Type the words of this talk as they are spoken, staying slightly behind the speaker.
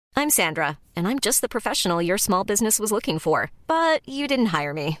I'm Sandra, and I'm just the professional your small business was looking for. But you didn't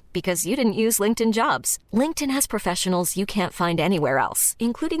hire me because you didn't use LinkedIn Jobs. LinkedIn has professionals you can't find anywhere else,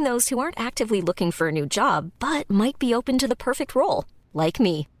 including those who aren't actively looking for a new job, but might be open to the perfect role, like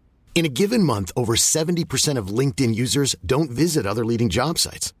me. In a given month, over 70% of LinkedIn users don't visit other leading job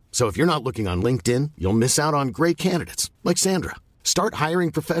sites. So if you're not looking on LinkedIn, you'll miss out on great candidates like Sandra. Start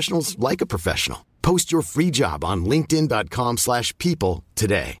hiring professionals like a professional. Post your free job on linkedin.com/people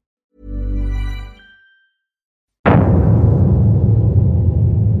today.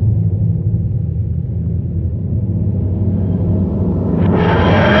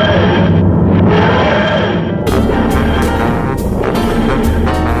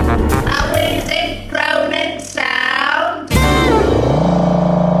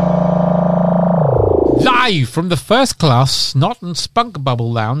 Live from the first class Snot and Spunk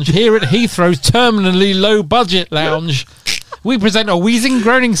Bubble Lounge here at Heathrow's terminally low budget lounge, we present a wheezing,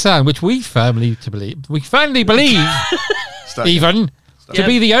 groaning sound which we firmly believe to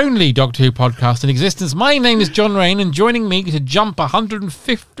be the only Doctor Who podcast in existence. My name is John Rain, and joining me to jump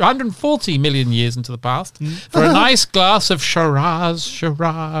 140 million years into the past for a nice glass of Shiraz,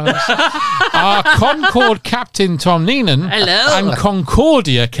 our Concorde captain Tom Neenan. Hello. And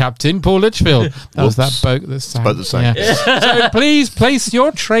Concordia captain Paul Litchfield. That was that boat that sang. Boat that sang. Yeah. So please place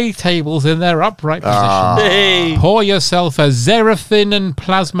your tray tables in their upright position. Hey. Pour yourself a Xerafin and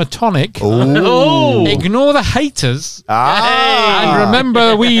Plasma tonic. Oh. Ignore the haters. And remember,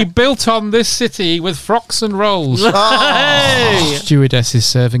 we built on this city with frocks and rolls. Hey. Stewardesses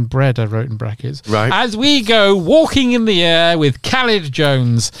serving bread, I wrote in brackets. Right. As we go walking in the air with Khalid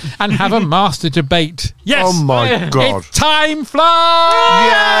Jones and have a master debate. Yes. Oh my God. It's time flies.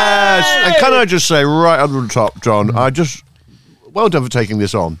 Yes. And can I just say right up the top, John, well done for taking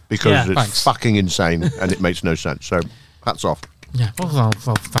this on, because it's Thanks. fucking insane and it makes no sense. So hats off. Yeah. Well,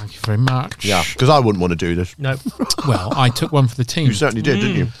 thank you very much. Yeah, because I wouldn't want to do this. No. Well, I took one for the team. You certainly did,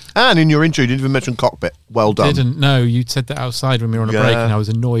 didn't you? And in your intro, you didn't even mention cockpit. Well done. Didn't know. You said that outside when we were on a Yeah. break, and I was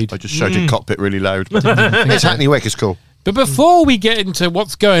annoyed. I just shouted cockpit really loud. think It's so. Hackney Wick, it's cool. But before we get into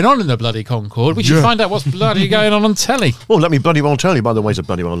what's going on in the bloody Concorde, we should find out what's bloody going on telly. Well, let me bloody well tell you, by the way, I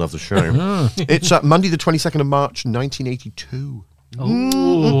bloody well love the show. It's Monday the 22nd of March, 1982.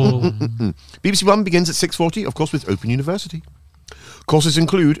 Oh. BBC One begins at 6:40, of course, with Open University. Courses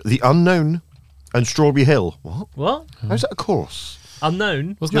include The Unknown and Strawberry Hill. What? What? How's that a course?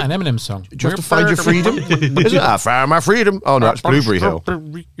 Unknown? Wasn't that an Eminem song? Do you have to find your freedom? Isn't it? I found my freedom. Oh, no, that's Blueberry Hill. I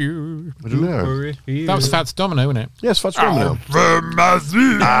don't know. That was Fats Domino, wasn't it? Yes, Fats Domino.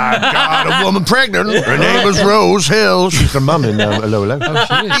 I got a woman pregnant. Her name is Rose Hill. She's the mum in Hello, Hello. Oh,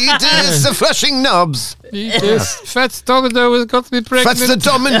 she is. It is the Flushing Knobs. Yes, Fats Domino has got me pregnant. Fats the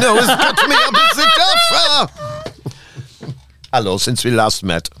Domino has got me opposite offer. Hello, since we last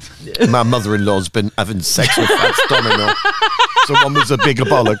met, my mother-in-law's been having sex with Fats Domino. Someone was a bigger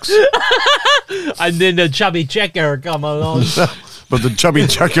bollocks. And then the chubby checker come along. But the chubby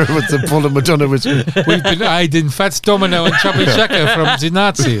checker with the full of Madonna was... We've been hiding Fats Domino and Chubby Checker from the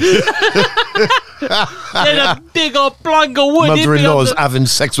Nazis. Then a big old plank of wood. Mother-in-law's having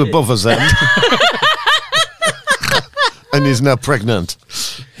sex with both of them. And is now pregnant.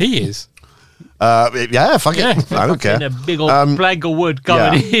 He is. Yeah, fuck it. I don't care. And a big old plank of wood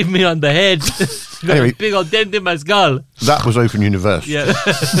coming and hit me on the head. Got Anyway. a big old dent in my skull. That was Open University. Yeah.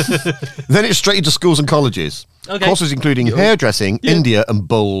 Then it's straight into schools and colleges. Okay. Courses including hairdressing, India, and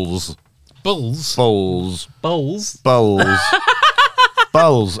bowls. Bulls. Bowls. Bowls. Bowls.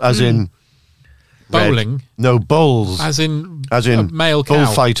 Bowls, as in... red. Bowling. No, bowls. As in bull male cow.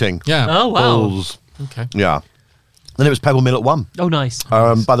 fighting. Yeah. Oh, wow. Bowls. Okay. Yeah. Then it was Pebble Mill at 1. Oh, nice.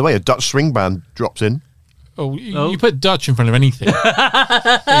 By the way, a Dutch swing band drops in. Oh, you put Dutch in front of anything.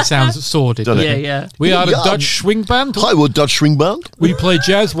 It sounds sordid. Doesn't Yeah, it? yeah. We are a Yeah. Dutch swing band. Hi, we're Dutch swing band. We play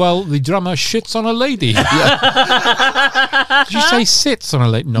jazz while the drummer shits on a lady. Did you say sits on a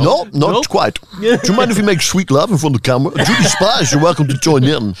lady? No. No, not quite. Do you mind if we make sweet love in front of the camera? Judy Spies, you're welcome to join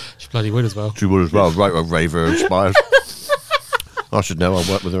in. She bloody would as well. She would as well. Right, a raver Spies. I should know. I'll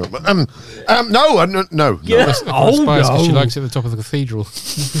work with her. No. Yeah. Oh, no. She likes it at the top of the cathedral.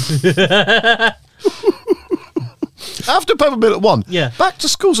 After Pebble Mill at 1, Yeah. back to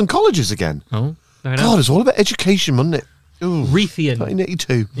schools and colleges again. Oh. Fair enough. God, it's all about education, wasn't it? Ooh, Reithian.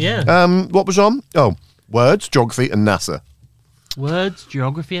 1982. Yeah. What was on? Oh, words, geography, and NASA. Words,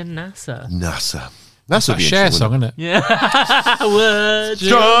 geography, and NASA. NASA. NASA That would be Cher interesting, song, wouldn't isn't it? Yeah. Words.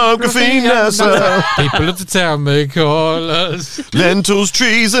 Geography, NASA. People of the town may call us. Lentils,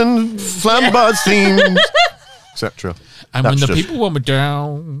 trees, and flambard themes, etc. And when That's the just- people want me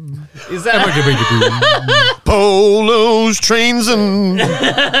down. Is that Polos, trains, and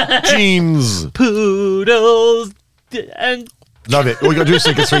jeans. poodles and Love it. All you got to do is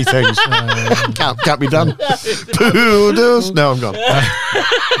think of three things. Can't be done. Poodles. No, I'm gone.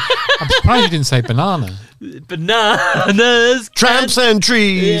 I'm surprised you didn't say banana. bananas? Tramps and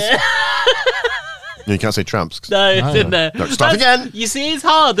trees. Yeah. No, you can't say tramps. 'Cause No, it's in there. No, start again. You see, it's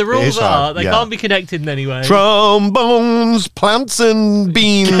hard. The rules is hard, They yeah. can't be connected in any way. Trombones, plants, and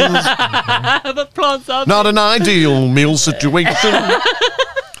beans. But plants are. Not an ideal meal situation.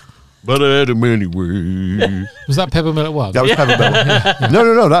 But anyway. Was that Peppermill at one? That was Peppermill.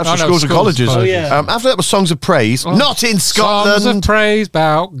 No. That's Oh, for no, schools and colleges. colleges. Oh, yeah. After that was Songs of Praise. Not in Songs of Scotland. praise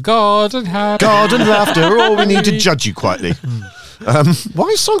about God and happy. God and laughter. All we need to judge you quietly. Why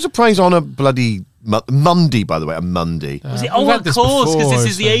is Songs of Praise on a bloody Monday, by the way? A Monday. Was it? We've Oh, had of this course, because before, this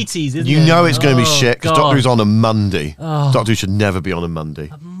is the so- 80s, isn't You it? know it's going to be Oh, shit because God. Doctor Who's on a Monday. Doctor Who should never be on a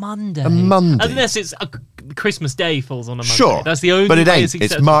Monday. Monday. A Monday. Unless it's Christmas Day falls on a Monday. Sure. That's the only But it way ain't. It's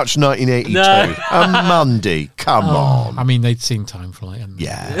acceptable. March 1982. No. A Monday. Come on. I mean, they'd seen Time Flight. hadn't they?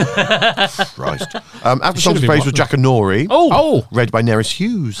 Yeah. Christ. After should Songs have of been Praise one. was Jackanory. Oh, Read by Neris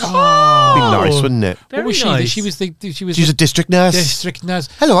Hughes. Oh. Be nice, wouldn't it? what was she? nice. She was the She's a district nurse. district nurse.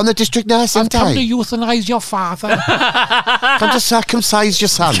 Hello, I'm the district nurse. I've Ain't come to I? euthanize your father. Come to circumcise your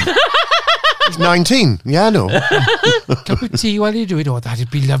son. He's 19. Yeah, I know. Cup of tea while you do it. Oh, that'd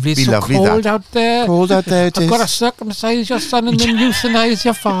be lovely. It's Be so lovely, cold that. out there. Cold out there it I've is. got to circumcise your son and then euthanize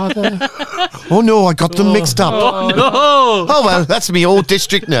your father. Oh no, I got them mixed up. No. Oh well, that's me, old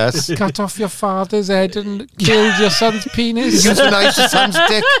district nurse. Cut off your father's head and killed your son's penis. Euthanize your son's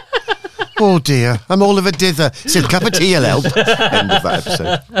dick. Oh dear, I'm Oliver Dither. Said cup of tea will help. End of that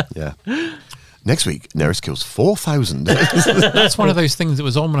episode. Yeah. Next week, Neris kills 4,000. That's one of those things that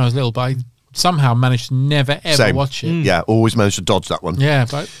was on when I was little, but I somehow managed to never ever Same. watch it. Yeah, always managed to dodge that one. Yeah,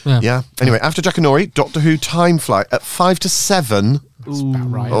 but Yeah. Anyway, after Jackanory, Doctor Who Time Flight at 5 to 7. that's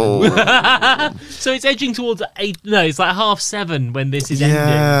about right. Oh, So it's edging towards 8. No, it's like 7:30 when this is ending.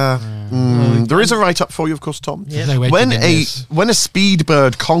 yeah. There is a write-up for you, of course, Tom. There's no edging When in a this.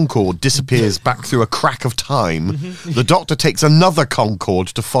 Speedbird Concorde disappears back through a crack of time, the Doctor takes another Concorde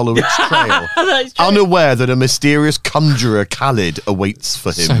to follow its trail, That's true. unaware that a mysterious conjurer Khalid awaits for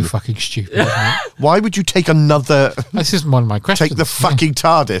him. So fucking stupid. Isn't it? Why would you take another? This is one of my questions. Take the fucking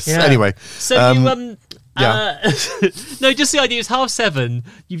TARDIS. Yeah. Anyway, So you yeah. no, just the idea is 7:30.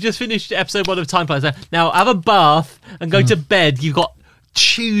 You've just finished episode 1 of Time Flight. Now have a bath and go to bed. You've got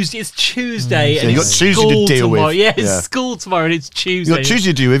Tuesday. It's Tuesday, So and you it's got Tuesday to school deal with. tomorrow. Yeah, it's Yeah. school tomorrow, and it's you Tuesday. got Tuesday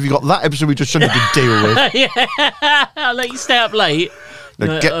to do with. You got that episode we just shouldn't have to deal with. Yeah, I'll let you stay up late.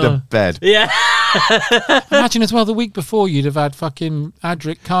 Now get to bed. Yeah, Imagine as well the week before you'd have had fucking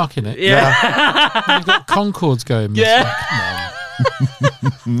Adric Kark in it. yeah. You've got Concords going. Yeah.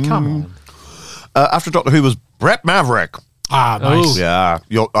 Come on. After Doctor Who was Brett Maverick. Ah, nice. Yeah,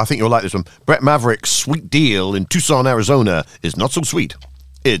 I think you'll like this one. Brett Maverick's sweet deal in Tucson, Arizona is not so sweet.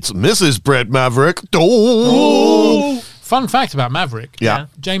 It's Mrs. Brett Maverick. Oh. Fun fact about Maverick. Yeah.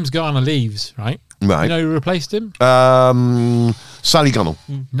 James Garner leaves, right? Right. You know who replaced him? Sally Gunnell.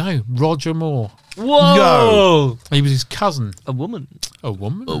 No, Roger Moore. Whoa! He was his cousin. A woman. A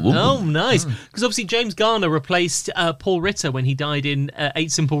woman? Oh, nice. Because obviously James Garner replaced Paul Ritter when he died in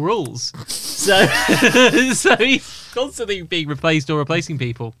 8 Simple Rules. So, so he's constantly being replaced or replacing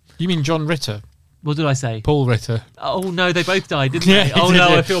people. You mean John Ritter? What did I say? Paul Ritter. Oh no, they both died, didn't Yeah, they? Oh they no,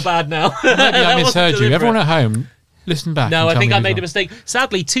 did. I feel bad now. Maybe I That wasn't misheard you. deliberate. Everyone at home, listen back. No, and I tell think me I who's made a on. mistake.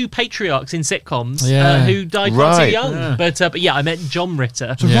 Sadly, 2 patriarchs in sitcoms Yeah. who died far Right. too young. Yeah. But yeah, I meant John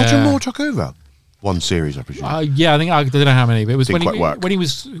Ritter. So Yeah. Roger Moore took over. One series, I presume. Yeah, I don't know how many, but it was Didn't when quite work. he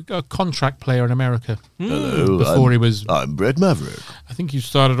was a contract player in America. Hello, before he was, I'm Brett Maverick. I think he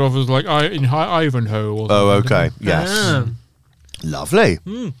started off as like in Ivanhoe. Or Oh, something, okay. didn't Yes. Ah. Lovely.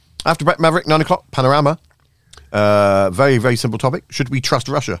 After Brett Maverick, 9 o'clock, Panorama. Very, very simple topic. Should we trust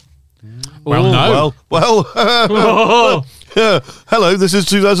Russia? he? Well, no. Well, hello, this is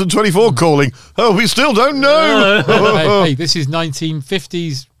 2024 calling. Oh, we still don't know. hey, this is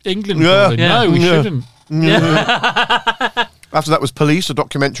 1950s England. Yeah. calling. Yeah. No, we Yeah. shouldn't. After that was Police, a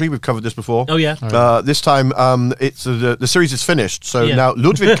documentary. We've covered this before. Oh yeah. This time, it's the series is finished. So Yeah. now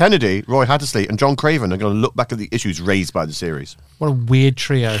Ludwig Kennedy, Roy Hattersley, and John Craven are going to look back at the issues raised by the series. What a weird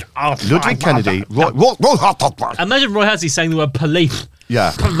trio. Ludwig Kennedy, Roy. Imagine Roy Hasley saying the word police.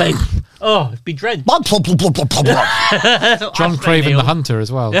 Yeah. Police. Oh, it'd be drenched. John Craven the Hunter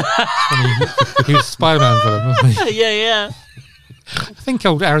as well. When he was Spider-Man for them, wasn't he? Yeah, yeah. I think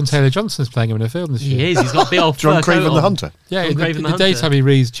old Aaron Taylor-Johnson is playing him in a film this year. He is. He's got a big old John fur Craven coat the on. Hunter. Yeah, John in Craven the the Hunter. daytime he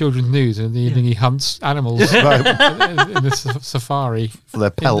reads children's news, and in the evening he hunts animals Right. in the safari. For their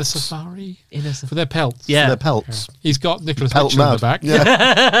In the pelts. safari? In a For their pelts. Yeah. For their pelts. He's got Nicholas Pelt Mitchell on mad. the back.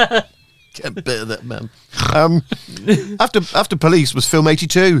 Yeah. Get a bit of that, man. After Police was film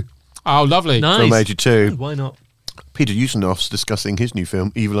 82. Oh, lovely. Nice. Film 82. Why not? Peter Usanov's discussing his new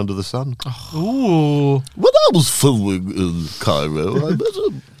film, Evil Under the Sun. Ooh. When I was filming in Cairo, I met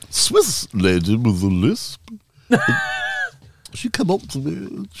a Swiss lady with a lisp. She came up to me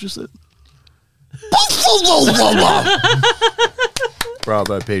and she said,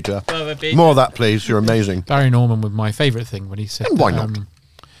 Bravo, Peter. Bravo, Peter. More of that, please. You're amazing. Barry Norman was my favourite thing when he said... And why not?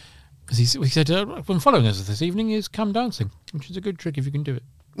 Because he said, when following us this evening is come dancing, which is a good trick if you can do it.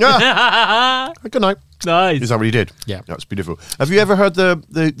 Yeah. Good night. Nice. Is that what he did? Yeah. That's beautiful. Have you ever heard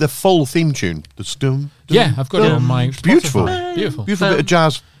the full theme tune? The stum. Yeah, I've got it on my It's beautiful. Spotify. Beautiful. Beautiful bit of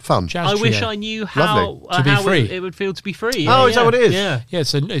jazz fun. Jazz I wish trio. I knew how, Lovely. To be how free. it would feel to be free. Oh, is that what it is? Yeah. Yeah,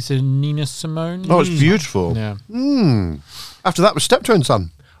 it's a Nina Simone. Oh, it's beautiful. Yeah. After that was Steptoe &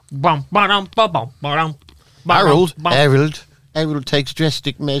 Son. Bum, ba-dum, ba-bum, ba-dum, Harold. ba-dum. Harold takes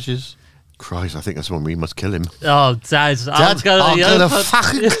drastic measures. Christ, I think that's when we must kill him. Oh, Dad, I'm gonna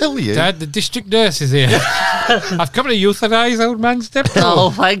fucking kill you. Dad, the district nurse is here. I've come to euthanize old man Steptoe. Oh,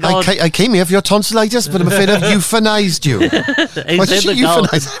 thank God. I came here for your tonsillitis, but I'm afraid I've euthanized you. Why did she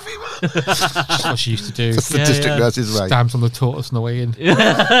euthanize everyone? That's what she used to do. That's the district nurse's way. Stamps on the tortoise on the way in.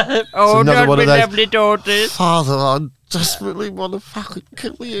 Oh, another not one of my those. lovely daughters. Father, I desperately want to fucking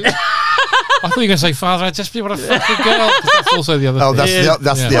kill you. I thought you were going to say, Father, I just want a fucking girl. 'Cause that's also the other Oh, thing. that's Yeah.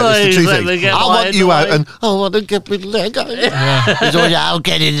 that's Yeah. the two Please let me things. get I want mine you out, away. and I want to get my leg out. Yeah. He's all, I'll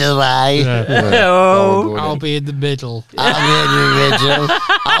get in the way. Oh, I'll be in the middle. I'll be in the middle.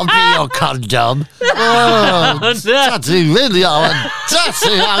 I'll be your condom. Oh, Daddy, really are a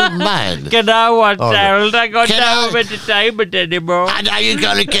dirty young man. can I watch Oh, no. Harold? I got Can no I- entertainment anymore. I know you're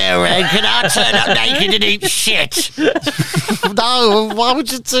going to get around. Can I turn up naked and eat shit? No, why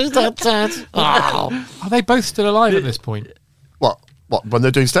would you do that, Dad? Oh. Are they both still alive at this point? What? When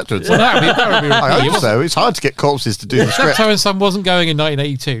they're doing Steptoe & Well, Son? that would be a I repeat. hope so. It's hard to get corpses to do the script. Steptoe & Son wasn't going in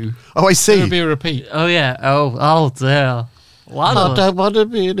 1982. Oh, I It would see. be a repeat. Oh, yeah. Oh, dear. I don't want to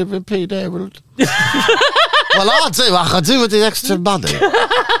be in a repeat, Harold. Well, I do. I can do with the extra money.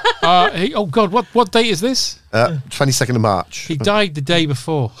 Oh, God, what date is this? 22nd of March. He died the day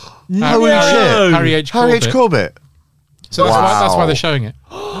before. Holy Harry, shit. Harry H. Harry H. Corbett. Corbett. So that's why Wow. they're showing it.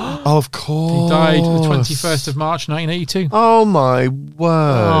 Oh, of course. He died the 21st of March, 1982. Oh, my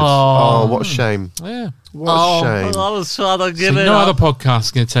word. Oh, what a shame. Yeah. What a shame. I was trying to So give it no up. other podcast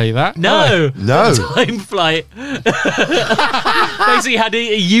is going to tell you that. No. No. Time flight. Basically had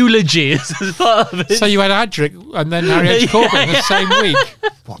a eulogy as part of it. So you had Adric and then Harry H. Corbett in the same week.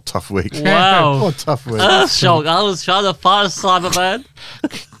 What a tough week. Wow. What a tough week. That's shock. I was trying to find Cyberman.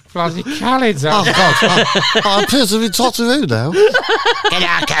 Bloody Khaled's Oh, out. God. I appear to be Totteroo now. Can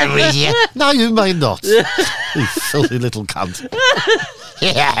I come with you? No, you may not. You filthy little cunt.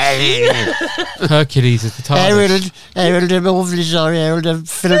 Hercules is the TARDIS. Harold, I'm awfully sorry, Harold. I've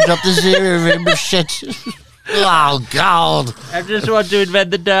filled up the zero room with shit. Oh, God. I just want to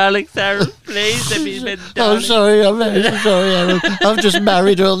invent the Daleks, Harold. Please let me invent the I'm Daleks. sorry, I'm very sorry, Harold. I've just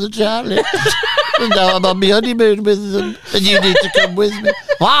married all the Charlie. And now I'm on my honeymoon with them. And you need to come with me.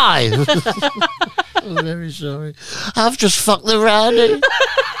 Why? I'm very sorry. I've just fucked the Rowdy.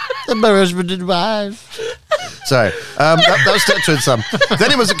 And my husband and wife. So, that was Steptoe & Son.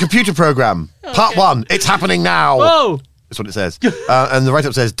 Then it was a computer program. Part 1. It's happening now. Whoa. That's what it says. And the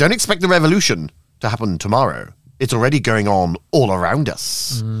write-up says, don't expect the revolution to happen tomorrow. It's already going on all around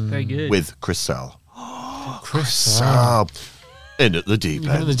us. Very good. With Chris Sell. Chris. In at the deep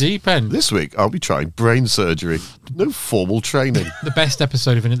Even at end. the deep end. This week, I'll be trying brain surgery. No formal training. The best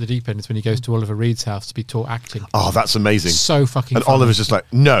episode of In at the Deep End is when he goes to Oliver Reed's house to be taught acting. Oh, that's amazing. So fucking And funny. Oliver's just like,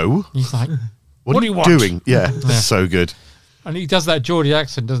 no. He's like, What what are do you you want? doing? Yeah, that's so good. And he does that Geordie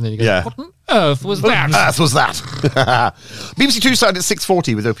accent, doesn't he? He goes, Yeah. what on earth was that? Earth was that. BBC Two started at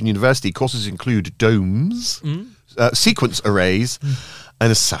 6:40 with Open University. Courses include domes, sequence arrays,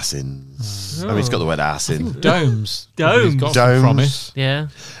 and assassins. I mean, it's got the word ass in. Domes. Domes. He's got Domes. some promise. Yeah.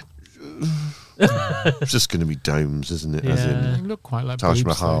 It's just going to be domes, isn't it? As in, They look quite like Taj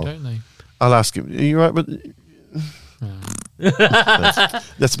boobs, though, Mahal. don't they? I'll ask him. Are you right? But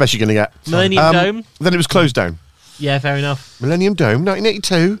that's the best you're going to get. Millennium Dome. Then it was closed down. Yeah, fair enough. Millennium Dome,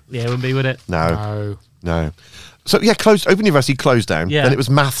 1982. Yeah, wouldn't be, would it? No. No. So yeah, closed. Open University closed down. Yeah. Then it was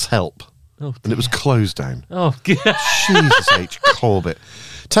Maths Help, Oh, and it was closed down. oh, God. Jesus H. Corbett.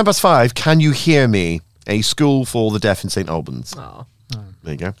 5:10. Can you hear me? a school for the deaf in St Albans. Oh.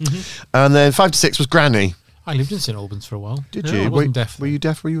 There you go. And then 5 to 6 was Granny. I lived in St Albans for a while. Did No, you? I wasn't deaf. Were you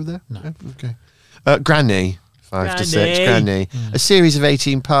deaf when you were there? No. Yeah, okay. Granny. 5 to 6. Granny. Granny. A series of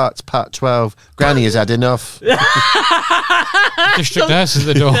 18 parts. Part 12. Granny has had enough. District nurse at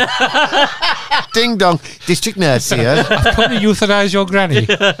the door. Ding dong. District nurse here. I've come to euthanize your granny.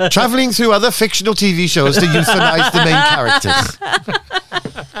 Travelling through other fictional TV shows to euthanize the main characters.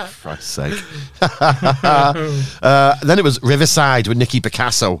 For Christ's sake. Then it was Riverside with Nikki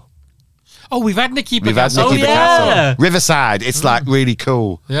Picasso. Oh, we've had Nikki We've had Picasso. Nikki Oh, Picasso. yeah. Riverside. It's like really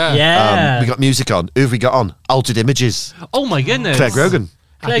cool. Yeah. Yeah. We got music on. Who have we got on? Altered Images. Oh my goodness. Claire Grogan.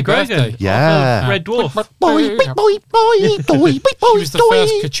 Claire Happy Grogan. birthday. Yeah. Of Red Dwarf. Boy, boy, boy, boy, She was the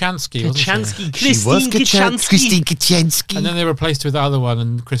first Kachansky, wasn't she? Kachansky. She was Christine Christine Kachansky. Kachansky. And then they replaced her with the other one,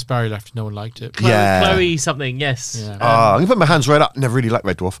 and Chris Barry left. No one liked it. Yeah. Chloe something, yes. Yeah. I'm going to put my hands right up. Never really liked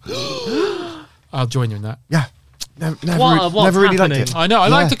Red Dwarf. I'll join you in that. Yeah. Never What's really liked happening? it. I know. I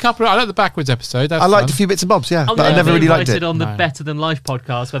Yeah. liked a couple. I liked the backwards episode. That's I liked fun. a few bits and bobs, yeah. I'll but I never never be really liked invited it. on the No. Better Than Life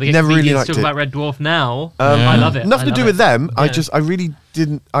podcast where they get Never really comedians to liked talk it. about Red Dwarf now. Yeah. I love it. Nothing I to do love with it. them. Yeah. I really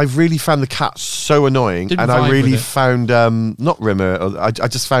didn't. I really found the cat so annoying, Didn't and I vibe really with it. found not Rimmer. I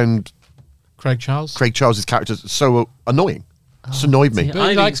just found Craig Charles. Craig Charles's character so annoying. Just annoyed me. yeah. But he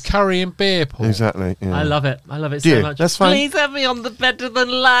I likes think- curry and beer, Paul. Exactly. Yeah. I love it. I love it Do so you? much. That's fine. Please have me on the Better Than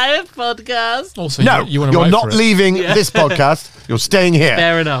Life podcast. Also, No, you want to you're write not for it. leaving this podcast. You're staying here.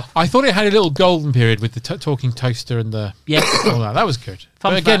 Fair enough. I thought it had a little golden period with the talking toaster and the Yes. all that. That was good.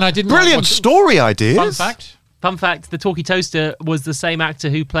 Fun but again, fact. I didn't. Brilliant like story ideas. Fun fact. Fun fact, the Talkie Toaster was the same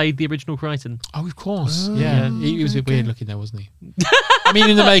actor who played the original Crichton. Oh, of course. Yeah, he was a bit weird looking there, wasn't he? I mean,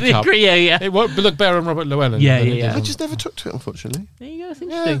 in the makeup. Yeah. It won't look better on Robert Llewellyn. Yeah, than yeah, it yeah. did I on- just never took to it, unfortunately. There you go. That's Yeah,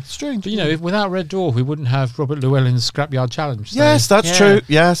 interesting. strange. But, you know, if without Red Dwarf, we wouldn't have Robert Llewellyn's Scrapyard Challenge. So Yes, that's Yeah. true.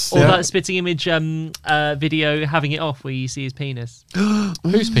 Yes. Or yeah. that spitting image video, having it off, where you see his penis.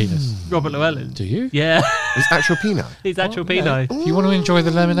 Whose penis? Robert Llewellyn. Do you? Yeah, It's actual peanut. his actual Yeah. penis. If you want to enjoy the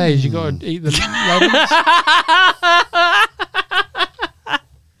lemonade, you got to eat the lemons.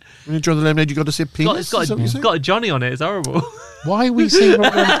 When you enjoy the lemonade, you got to see a penis. It's got Is that what you it's say? got a Johnny on it. It's horrible. Why are we seeing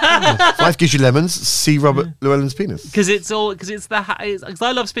Robert Llewellyn's penis? Life gives you lemons. See Robert Llewellyn's penis. Because it's because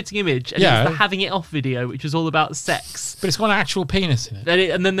I love spitting image, and Yeah. it's the having it off video, which was all about sex. But it's got an actual penis in it.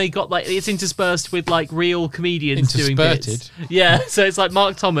 And then they got like it's interspersed with like real comedians doing Intersperted? bits. Yeah, so it's like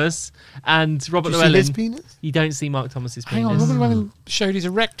Mark Thomas and Robert Do you see Llewellyn. his penis? You don't see Mark Thomas's Hang on, penis. Robert Llewellyn showed his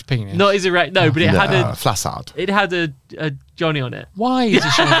erect penis. Not his erect, no, but it had a flaccid. Johnny on it. Why is he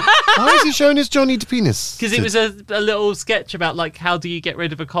showing? Why is he showing his Johnny to penis? Because it was a little sketch about like how do you get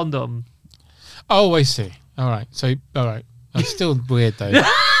rid of a condom. Oh, I see. All right. So, all right. That's still weird though.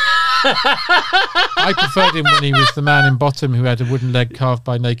 I preferred him when he was the man in Bottom who had a wooden leg carved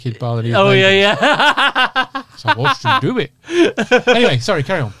by naked Balinese Oh maidens. yeah. So I watched him do it. Anyway, sorry,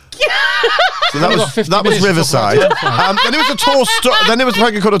 carry on. So that Only was got 50 that was minutes to talk Riverside. about Time Then it was a tall story. Then it was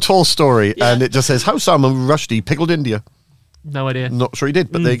a called A Tall Story, and it just says how Salman Rushdie pickled India. No idea. Not sure he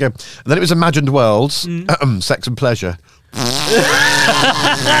did, but there you go. And then it was Imagined Worlds, Sex and Pleasure.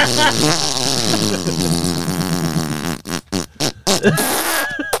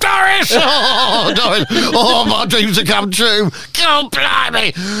 Doris! Oh, Doris! Oh, my dreams have come true. God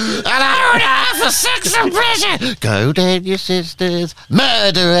blimey! An hour and a half for sex and pleasure. Go down your sisters,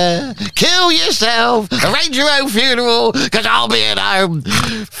 murderer. Kill yourself. Arrange your own funeral, because I'll be at home.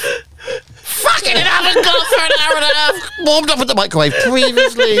 Fucking it up and gone for an hour and a half. Warmed up at the microwave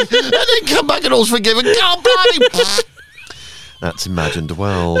previously, and then come back and all's forgiven. God blimey! That's Imagined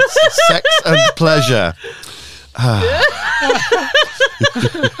Worlds. Sex and Pleasure.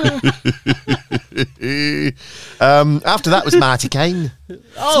 After that was Marty Kane. It's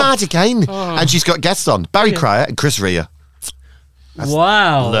Marty Kane. And she's got guests on. Barry Cryer and Chris Rea.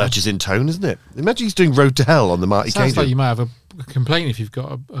 Wow. Lurches in tone, isn't it? Imagine he's doing Road to Hell on the Marty Kane Sounds like show. you might have a complaint if you've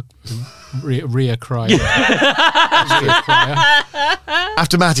got a Rhea cry. Rhea crier.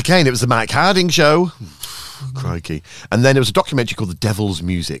 After Marty Kane, it was the Mike Harding show. Crikey. And then it was a documentary called The Devil's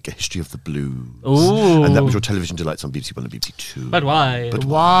Music, A History of the Blues. Ooh. And that was your television delights on BBC One and BBC Two. But why?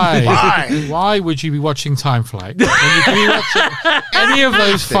 Why? Why would you be watching Time Flight when you could be watching any of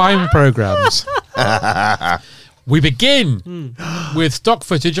those fine programs? We begin with stock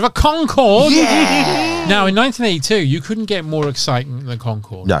footage of a Concorde. Now, in 1982, you couldn't get more exciting than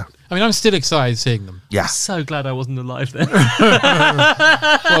Concorde. No. I mean, I'm still excited seeing them. Yeah. So glad I wasn't alive then.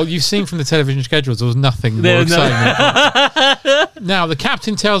 Well, you've seen from the television schedules, there was nothing more No, no. exciting than Concorde. Now, the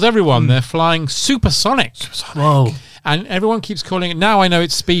captain tells everyone they're flying supersonic. Whoa. And everyone keeps calling it. Now I know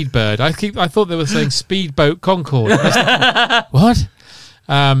it's Speedbird. I thought they were saying Speedboat Concorde. What?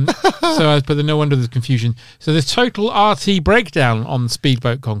 But no wonder there's confusion. So there's total RT breakdown on the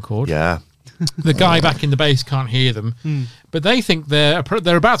Speedboat Concorde. Yeah. The guy back in the base can't hear them, but they think they're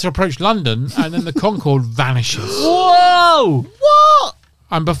about to approach London, and then the Concorde vanishes. Whoa! What?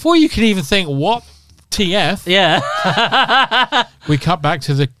 And before you can even think, what TF? Yeah. We cut back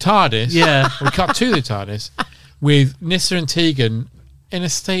to the TARDIS. Yeah. We cut to the TARDIS with Nyssa and Tegan in a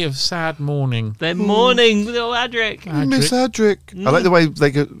state of sad mourning. They're mourning little Adric. Miss Adric. I like the way they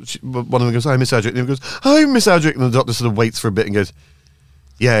go. One of them goes, "Hi, Miss Adric," and the other goes, "Hi, Miss Adric," and the Doctor sort of waits for a bit and goes,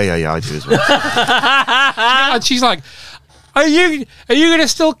 "Yeah, I do as well." And she's like, Are you going to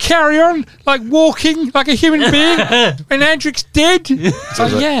still carry on like walking like a human being when Adric's dead? It's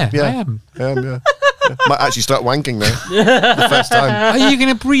like, yeah, I am. Yeah. Might actually start wanking now. The first time. Are you going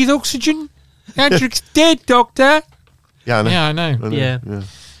to breathe oxygen? Adric's dead, Doctor. Yeah, I know. Yeah, I know.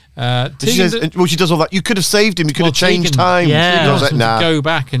 Yeah. She says, well, she does all that. You could have saved him. You could have changed Tegan, time. Yeah. I was like, to nah. go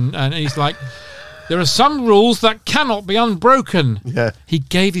back and he's like, there are some rules that cannot be unbroken. Yeah. He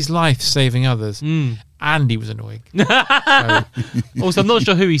gave his life saving others, and he was annoying. Also, I'm not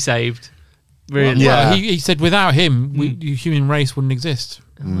sure who he saved. Really. Well, he said without him, the human race wouldn't exist.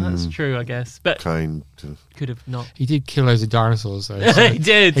 Well, that's true, I guess. But Kind of. could have not. He did kill loads of dinosaurs, though. So He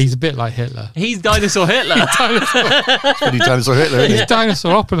did. He's a bit like Hitler. He's Dinosaur Hitler. Pretty dinosaur Hitler, isn't He's he?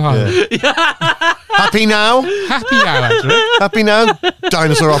 Dinosaur Oppenheimer. Happy now? Happy now, actually. Happy now?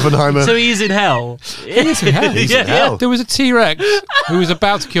 Dinosaur Oppenheimer. So he is in hell. He is in hell. He's in hell. There was a T-Rex who was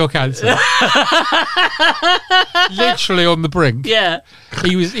about to cure cancer. Literally on the brink. Yeah.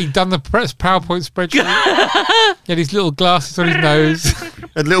 He'd done the PowerPoint spreadsheet. He had his little glasses on his nose.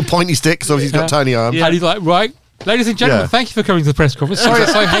 A little pointy stick, so he's got tiny arms. And he's like, right, ladies and gentlemen, Yeah. thank you for coming to the press conference. Sorry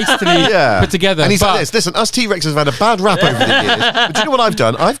it's so hastily put together. And he's but, like this. Listen, us T-Rexes have had a bad rap over the years. But do you know what I've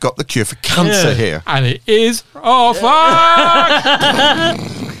done? I've got the cure for cancer here. And it is... Oh, fuck!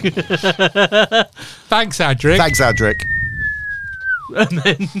 Thanks, Adric. Thanks, Adric. And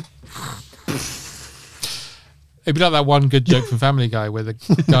then It'd be like that one good joke from Family Guy where the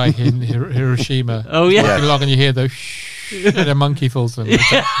guy in Hiroshima Oh, yeah. walking along and you hear the shh and a monkey falls on him.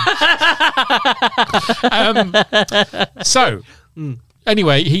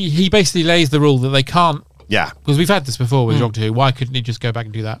 Anyway, he basically lays the rule that they can't, Yeah. because we've had this before with Doctor Who, why couldn't he just go back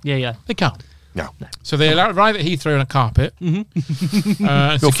and do that? Yeah. They can't. No. So they arrive at Heathrow on a carpet.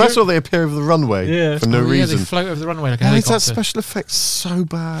 Well, first of all, they appear over the runway for no Yeah, reason. they float over the runway like a Why is helicopter. that special effect so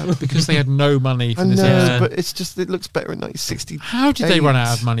bad? Because they had no money for I this know, episode. but it's just, it looks better in 1960. How did they run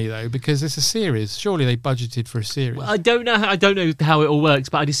out of money though? Because it's a series. Surely they budgeted for a series. I don't know how it all works,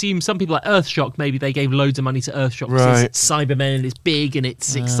 but I'd assume some people like Earthshock, maybe they gave loads of money to Earthshock because Right. it's Cybermen and it's big and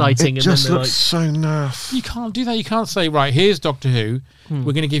it's exciting. It and just then they're looks so naff. You can't do that. You can't say, right, here's Doctor Who.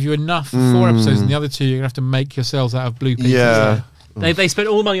 We're going to give you enough for 4 episodes, and the other 2 you're going to have to make yourselves out of blue pieces. Yeah. They spent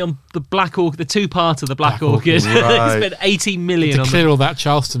all the money on the Black Orchid, the 2-part of the Black Black Orchid. Orchid, right. They spent 18 million To on clear all that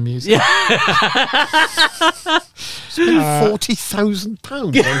Charleston music. Spent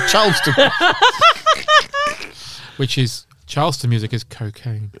 £40,000 on Charleston. Which is, Charleston music is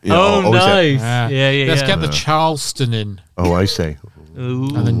cocaine. Yeah, Oh, is it? nice. Yeah. Let's get the Charleston in. Oh, I see.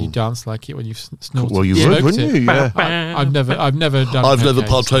 Ooh. And then you dance like it when you snort. Well, you smoked would, wouldn't it. you? Yeah. I've never done I've never cocaine, so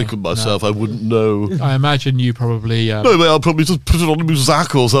partaken myself. I wouldn't know. no. I imagine you probably... No, mate, I'll probably just put it on a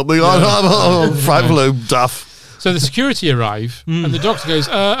Muzak or something. I'm frightful duff. So the security arrive, and the Doctor goes,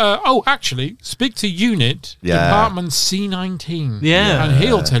 oh, actually, speak to Unit, Yeah. Department C-19. Yeah. And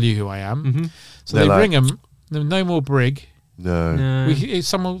he'll tell you who I am. So They're they like- bring him, no more Brig. No. Is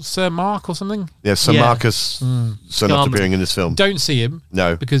someone, Sir Mark or something? Yeah, Sir Yeah. Marcus Son not Garment. appearing in this film. Don't see him.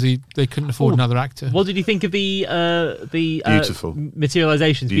 No. Because they couldn't afford another actor. What did you think of the Beautiful.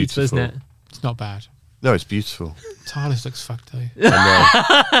 materializations? Beautiful, isn't it? It's not bad. No, it's beautiful. TARDIS looks fucked, though.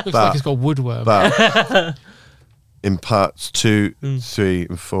 I know. Looks like it's got woodworm. But in parts 2, 3,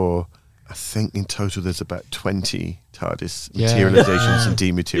 and 4, I think in total there's about 20 TARDIS Yeah. materializations and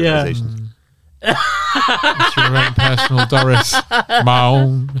dematerializations. It's your own personal Doris. My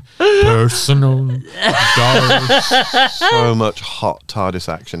own personal Doris. So much hot TARDIS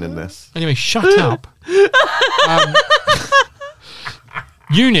action in this. Anyway, shut up.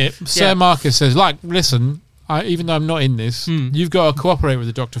 Unit, Sir Yeah. Marcus says, listen, even though I'm not in this, you've got to cooperate with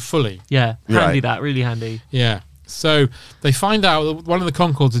the Doctor fully. Yeah, handy Right. that, really handy. Yeah. So they find out that one of the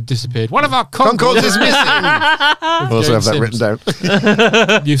Concords had disappeared. One of our Concords Concords is missing! I also have that written down.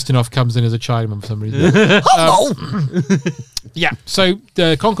 Ustinov comes in as a Chinaman for some reason. Yeah, so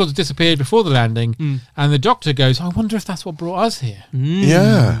the Concords had disappeared before the landing, and the Doctor goes, I wonder if that's what brought us here.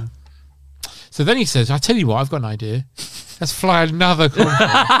 Yeah. So then he says, I tell you what, I've got an idea. Let's fly another Concorde.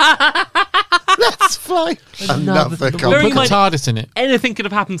 Let's fly another Bearing Put Concorde. in the mind- TARDIS in it. Anything could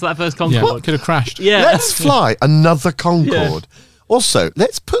have happened to that first Yeah, Concorde. could have crashed. Yeah. Let's fly another Concorde. Also,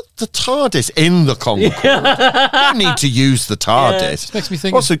 let's put the TARDIS in the Concorde. You don't need to use the TARDIS. Makes me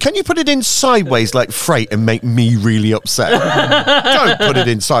think. Also, can you put it in sideways like freight and make me really upset? Don't put it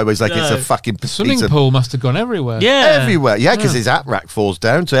in sideways like it's a fucking Swimming piece of pool must have gone everywhere. Yeah. everywhere. Yeah, because his hat rack falls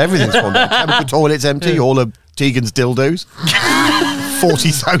down, so everything's fallen down. Chemical toilet's empty, all of Tegan's dildos.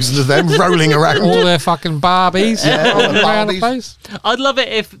 40,000 of them rolling around. All their fucking Barbies. Yeah, all the around the Barbies. place. I'd love it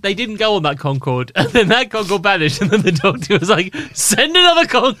if they didn't go on that Concorde, and then that Concorde vanished, and then the Doctor was like, "Send another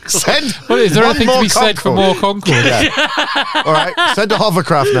Concorde." Send Well, is there one anything to more be said for Concorde. more Concorde? Yeah. All right, send a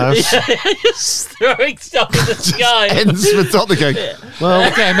hovercraft now. Just throwing stuff in the sky. Ends with Doctor going, Well,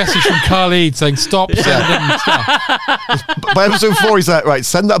 I get a message from Khalid saying stop sending stuff. by episode 4, he's like, right,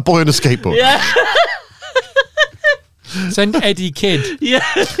 send that boy on a skateboard. Yeah, Send Eddie Kidd. yeah.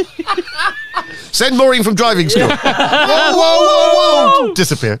 Send Maureen from driving school. Whoa, whoa, whoa.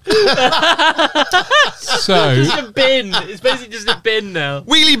 Disappear. So, Just a bin. It's basically just a bin now.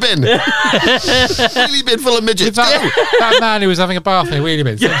 Wheelie bin. Wheelie bin full of midgets. Go. that man who was having a bath in a wheelie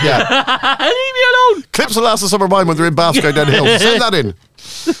bin. Yeah. Leave me alone. Clips will last the summer mine when they're in baths going down hills. Send that in.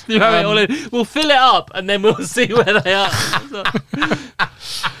 Throw it all in. We'll fill it up, and then we'll see where they are.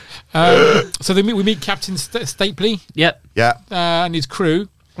 So we meet Captain Stapley Yep. Yeah. and his crew.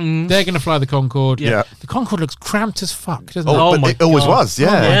 They're going to fly the Concorde. Yeah. The Concorde looks cramped as fuck, doesn't Oh it? but my it always God. was. Yeah.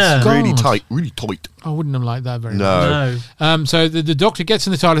 Oh my It's really God. tight. Really tight. I wouldn't have liked that very much. No. No. So the Doctor gets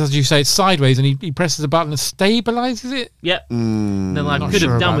in the TARDIS, as you say, it's sideways, and he presses a button and stabilises it. Yep. Then I Not could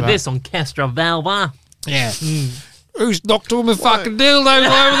sure have done about with that. this on Kestra Valva. Yeah. Who's knocked all my fucking dildos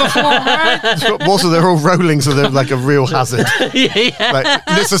all over the floor, mate? Also, they're all rolling, so they're like a real hazard. Yeah. Like,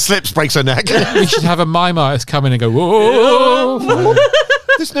 Nissa slips, breaks her neck. We should have a mime artist come in and go, whoa.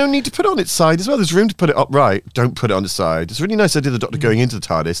 There's no need to put it on its side as well. There's room to put it upright. Don't put it on its side. It's a really nice idea, the Doctor going into the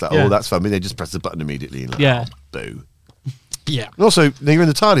TARDIS. Like, Yeah. oh, that's fun. They just press the button immediately. And like, Yeah. Boo. Yeah. And also, now you're in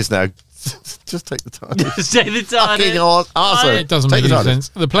the TARDIS now. Just take the TARDIS. Stay the Fucking TARDIS. awesome. It doesn't Take make the any TARDIS. sense.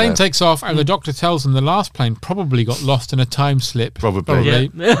 The plane No. takes off, and the Doctor tells them the last plane probably got lost in a time slip.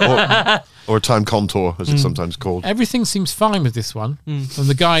 Probably. Yeah. Or a time contour, as it's sometimes called. Everything seems fine with this one. And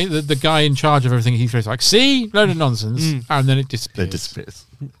the guy in charge of everything, Heathrow's like, see? Load of nonsense. And then it disappears. It disappears.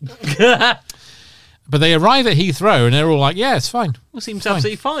 But they arrive at Heathrow, and they're all like, yeah, it's fine. Well, seems Fine.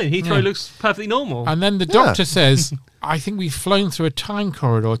 absolutely fine. Heathrow Yeah. looks perfectly normal. And then the Doctor says, I think we've flown through a time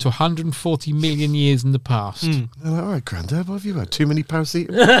corridor to 140 million years in the past. They're like, all right, Grandad, what have you had? Too many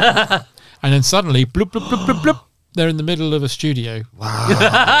paracetamol? And then suddenly, bloop, bloop, bloop, bloop, bloop, they're in the middle of a studio. Wow.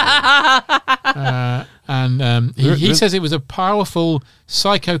 And he says it was a powerful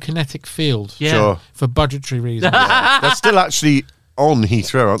psychokinetic field Yeah. Sure. for budgetary reasons. They're still actually on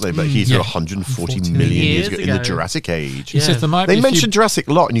Heathrow, aren't they? But Heathrow Yeah. 140 million years ago in the ago. Jurassic Age. He says there might They be a mentioned Jurassic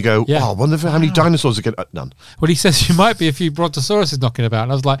a lot, and you go, Yeah. oh, I wonder how many dinosaurs are going to... None. well, he says there might be a few brontosauruses knocking about.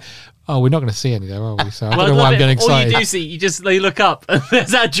 And I was like, oh, we're not going to see any there, are we? So I Well, don't know why I'm getting all excited. you do see, you look up, and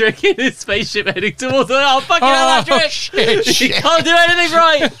there's Adric in his spaceship heading towards them. Oh, fucking hell, Oh, Adric! shit. You can't do anything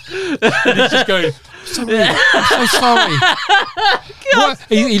right! He's just going, sorry, I'm so sorry. What?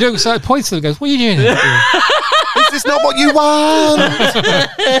 He looks like, points to them and goes, what are you doing here? Is this not what you want?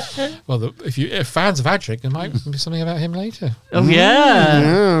 Well, if you're fans of Adric, there might be something about him later. Oh,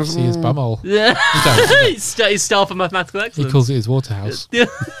 yeah. See his bumhole. Yeah. He does. His star for mathematical He excellence. calls it his waterhouse.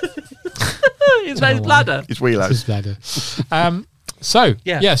 His bladder. It's wheelhouse. His bladder. So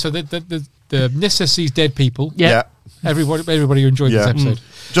Yeah. so the Nissa sees dead people. Yeah. Everybody who enjoyed Yeah. this episode.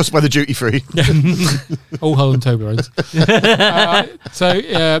 Just by the duty free. All Hull and Toblerones.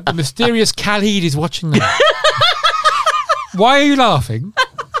 The mysterious Khalid is watching them. Why are you laughing?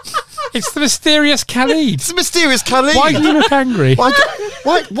 It's the mysterious Khalid. It's a mysterious Khalid. Why do you look angry? Why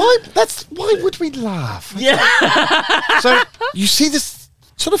would we laugh? Yeah. So you see this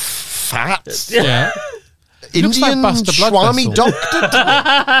sort of fat Yeah. looks like Indian Buster Swami Bloodvessel.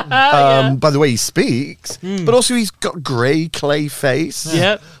 doctor. By the way he speaks, but also he's got grey clay face.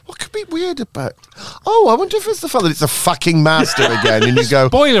 Yeah. What could be weird about? Oh, I wonder if it's the fact that it's a fucking master again, and you go,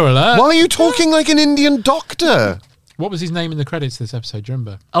 Spoiler alert. why are you talking like an Indian doctor? What was his name in the credits of this episode? Do you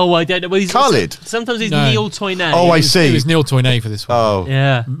remember? Oh, I don't know. Well, he's Khalid? Sometimes he's No. Neil Toynay. Oh, I It see. was Neil Toynay for this one. Oh,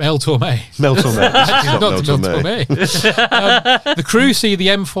 Yeah. Mel Torme. Mel Torme. Not Mel Mel Torme. Torme. The crew see the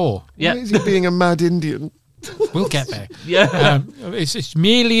M4. Yeah. Why is he being a mad Indian? We'll get there. Yeah. It's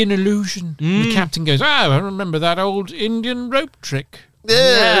merely an illusion. The captain goes, I remember that old Indian rope trick.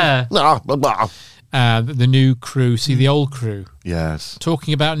 Yeah. Nah, blah, blah. The new crew see the old crew Yes.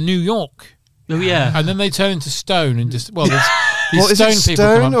 talking about New York. Oh, yeah. And then they turn into stone and just, well, These What is it? stone people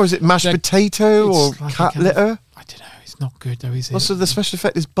come Stone up. or is it mashed They're- potato or it's like a cat kind of- litter? I don't know. It's not good though, is it? Also, the special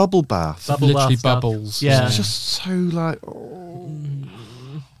effect is bubble bath. Bubble literally bath stuff. bubbles. Yeah. It's just so like. Oh.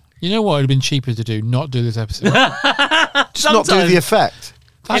 You know what would have been cheaper to do? Not do this episode. Just not do the effect.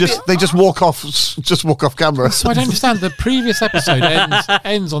 They just walk off. Just walk off camera. So I don't understand. The previous episode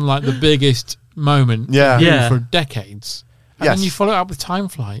ends on like the biggest moment Yeah. Yeah. for decades, and Yes. then you follow it up with Time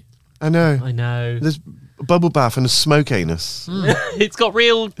Flight. I know. I know. There's a bubble bath and a smoke anus. It's got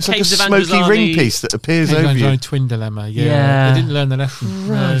real It's like a Caves of smoky Androzani. ring piece that appears Hey, over Johnny you. Twin Dilemma. Yeah. Yeah. They didn't learn the lesson.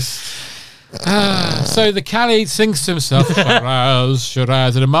 No. So the Khalid sings to himself,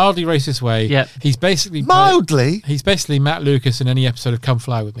 Shiraz, in a mildly racist way. Yep. He's basically Mildly. He's basically Matt Lucas in any episode of Come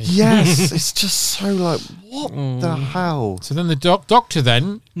Fly With Me. Yes. It's just so like, what the hell? So then the doctor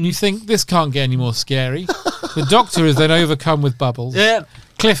then, you think this can't get any more scary. The doctor is then overcome with bubbles. Yeah.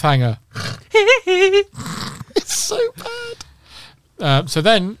 Cliffhanger. It's so bad. So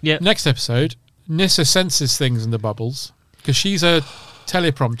then, Yep. next episode, Nyssa senses things in the bubbles because she's a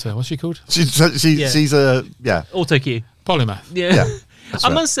teleprompter. What's she called? She's a Auto cue. Polymath. Yeah. Yeah, I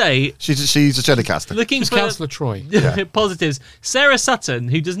right. must say, she's a Jedicaster. looking She's for Councillor Troy. positives, Sarah Sutton,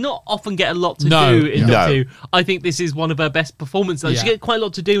 who does not often get a lot to No. do in No. Doctor Who, I think this is one of her best performances. Like, Yeah. She gets quite a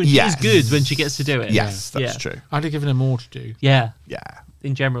lot to do, and Yes. she's good when she gets to do it. Yes, that's Yeah. true. I'd have given her more to do. Yeah, Yeah.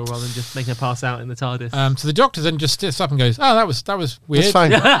 in general, rather than just making her pass out in the TARDIS. So the doctor then just sits up and goes, "Oh, that was weird." It's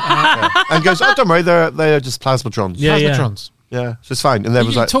fine. Yeah. And goes, oh, don't worry, they're just plasmatrons. Yeah. Plasmatrons. Yeah, so it's fine. And there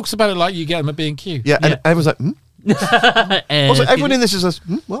was He like, talks about it like you get them at B&Q. yeah, and Yeah. everyone's like, Also, everyone in this is like,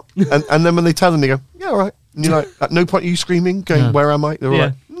 what? And then when they tell them, they go, yeah, all right. And you're like, at no point are you screaming, going, Yeah. where am I? They're all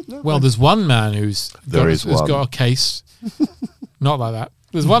Yeah. like, Well, there's one man who's There got, has one. got a case. Not like that.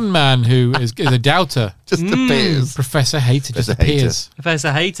 There's one man who is a doubter. just appears. Professor Hater just Professor Hater. appears.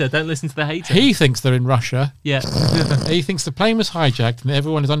 Professor Hater, don't listen to the hater. He thinks they're in Russia. Yeah. He thinks the plane was hijacked and that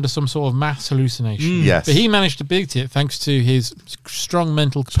everyone is under some sort of mass hallucination. Yes. But he managed to beat it thanks to his strong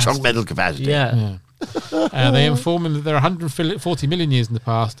mental capacity. Strong mental capacity. Yeah. Yeah. They inform him that there are 140 million years in the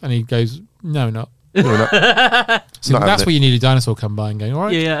past, and he goes, "No, not." No, not, So not that's having where you need a dinosaur come by and going, "All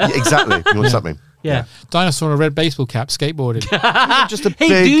right, Yeah. yeah, exactly. You know what's that mean? Yeah. dinosaur in a red baseball cap, skateboarding." Just a Hey,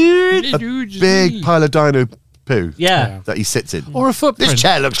 big, dude. a big pile of dino poo Yeah. that he sits in. Or a footprint. This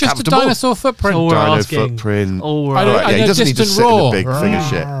chair looks just comfortable. a dinosaur footprint. All we're Dino asking. footprint. All I right. Right, yeah, he know doesn't need to distant sit in a roar. big thing of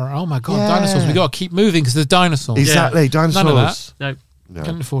shit. Oh my god, Yeah. dinosaurs! We got to keep moving because there's dinosaurs. Exactly, dinosaurs. None of that. No. No.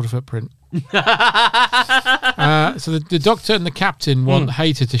 Can't afford a footprint. So the doctor and the captain want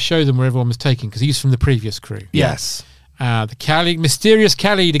Hater to show them where everyone was taken because he's from the previous crew. Yes. The Khalid, mysterious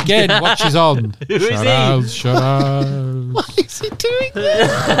Khalid again watches on. Who is he? Shut up. What is he doing?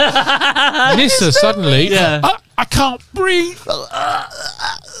 Nyssa suddenly, Yeah. I can't breathe.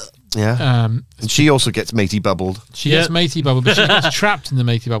 Yeah. And she also gets matey bubbled. She gets Yeah. matey bubble, but she gets trapped in the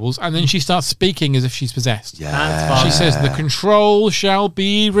matey bubbles, and then she starts speaking as if she's possessed. Yeah. That's fine. She says, "The control shall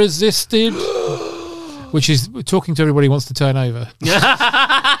be resisted," which is talking to everybody who wants to turn over.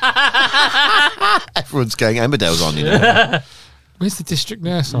 Everyone's going, Emmerdale's on, you know. Where's the district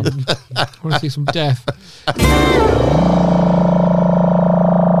nurse on? I want to see some death.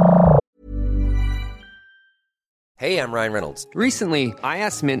 Hey, I'm Ryan Reynolds. Recently, I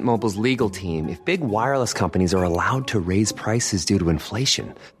asked Mint Mobile's legal team if big wireless companies are allowed to raise prices due to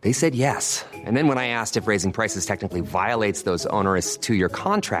inflation. They said yes. And then when I asked if raising prices technically violates those onerous 2-year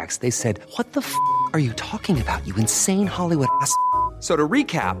contracts, they said, "What the f*** are you talking about, you insane Hollywood ass?" So to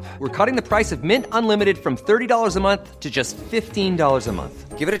recap, we're cutting the price of Mint Unlimited from $30 a month to just $15 a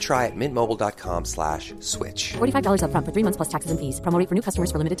month. Give it a try at mintmobile.com/switch. $45 up front for 3 months plus taxes and fees. Promo rate for new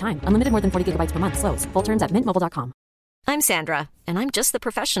customers for limited time. Unlimited more than 40 gigabytes per month. Slows full terms at mintmobile.com. I'm Sandra, and I'm just the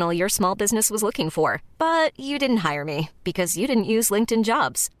professional your small business was looking for. But you didn't hire me because you didn't use LinkedIn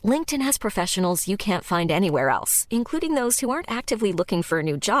Jobs. LinkedIn has professionals you can't find anywhere else, including those who aren't actively looking for a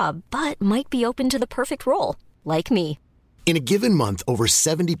new job, but might be open to the perfect role, like me. In a given month, over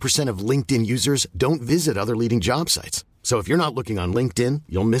 70% of LinkedIn users don't visit other leading job sites. So if you're not looking on LinkedIn,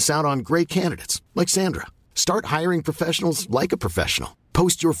 you'll miss out on great candidates like Sandra. Start hiring professionals like a professional.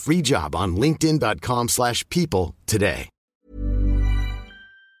 Post your free job on linkedin.com/people today.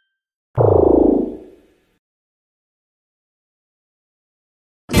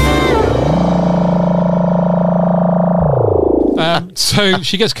 So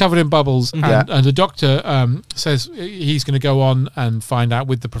she gets covered in bubbles, and the doctor says he's going to go on and find out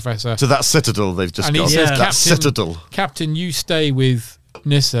with the professor. To that citadel they've just And he got. says, That citadel. Captain, you stay with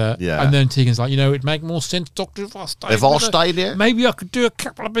Nyssa. Yeah. And then Tegan's like, it'd make more sense, Doctor, if I stayed If I with her. stayed here? Maybe I could do a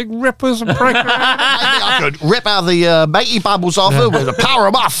couple of big rippers and break her out. Maybe I could rip out the matey bubbles off her with the power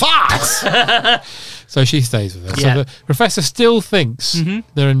of my farts. So she stays with her. Yeah. So the professor still thinks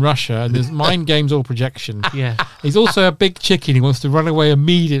they're in Russia and there's mind games or projection. Yeah. He's also a big chicken. He wants to run away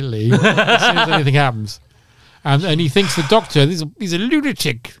immediately as soon as anything happens. And he thinks the doctor, he's a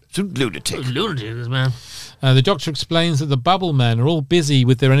lunatic. Lunatics, man. The doctor explains that the bubble men are all busy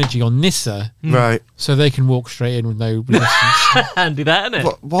with their energy on Nyssa, Right. so they can walk straight in with no resistance. Handy that, isn't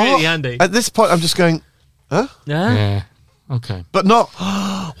it? What? Really handy. At this point, I'm just going, Yeah. Yeah. Okay. but not.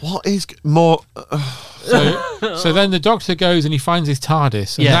 What is more? So then the doctor goes and he finds his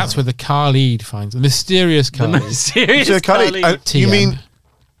TARDIS, and Yeah. that's where the Khalid finds the mysterious The Khalid. mysterious So, Khalid, Khalid. you TM. mean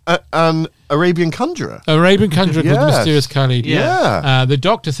an Arabian conjurer? Arabian conjurer called the Yes. mysterious Khalid. Yeah. The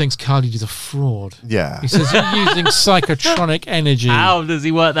doctor thinks Khalid is a fraud. Yeah. He says he's using psychotronic energy. How does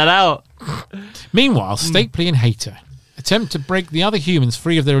he work that out? Meanwhile, Stapley and Hater attempt to break the other humans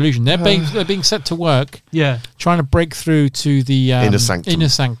free of their illusion. They're being set to work Yeah. trying to break through to the Inner sanctum. Inner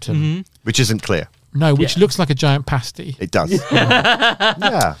sanctum. Which isn't clear. No, which Yeah. looks like a giant pasty. It does.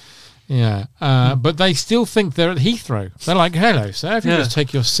 Yeah. Yeah, but they still think they're at Heathrow. They're like, "Hello, sir. If you Yeah. just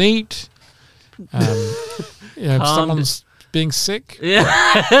take your seat." If someone's being sick.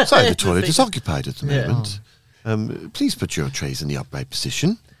 Yeah. So the toilet is occupied at the moment. Please put your trays in the upright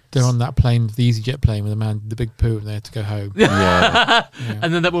position. They're on that plane, the EasyJet plane, with a man with the big poo, and they have to go home. Yeah.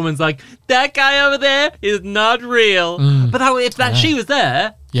 And then that woman's like, "That guy over there is not real." But if she was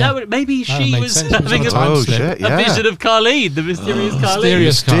there, Yeah. that would maybe That would she make was sense. She was having on a, a time Oh slip. shit! a Yeah. vision of Khalid, the mysterious Khalid.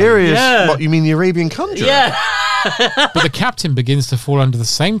 Mysterious Khalid. Mysterious. Yeah. What you mean, the Arabian conjurer? Yeah. But the captain begins to fall under the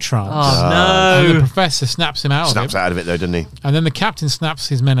same trance. Oh And the no. professor snaps him out Snaps of it. out of it though, doesn't he? And then the captain snaps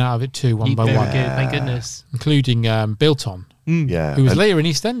his men out of it too, one by Very one, good, thank goodness. including Bilton, Yeah. who was And- later in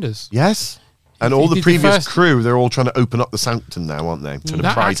EastEnders. Yes. And He all the did the previous first- crew, they're all trying to open up the sanctum now, aren't they? Trying to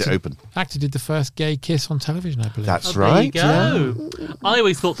That prise it actor- open. Actor did the first gay kiss on television, I believe. That's There right. you go. I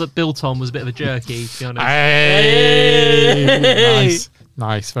always thought that Bill Tom was a bit of a jerky, to be honest. Hey!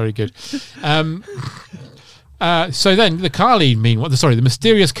 Nice, very good. So then the Khalid, meanwhile, the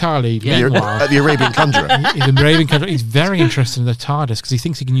mysterious Khalid, Yeah. meanwhile, The Arabian conjurer. he's a Raven conjurer. He's very interested in the TARDIS because he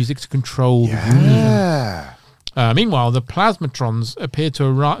thinks he can use it to control the universe. Yeah. Meanwhile, the plasmatrons appear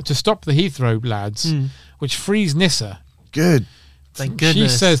to stop the Heathrow lads, which frees Nyssa. Good. Thank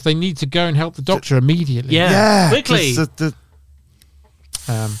goodness. She says they need to go and help the doctor immediately. Yeah. Yeah. Quickly. 'cause The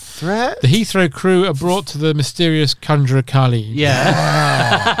Um, threat. the Heathrow crew are brought to the mysterious conjurer Khalid.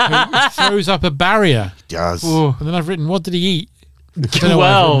 Yeah. Who throws up a barrier. Does. And then I've written, what did he eat? I don't know why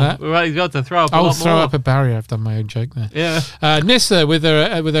I've Well, written that. right, he's got to throw up a I'll lot throw more. up a barrier. I've done my own joke there. Yeah. Nyssa, with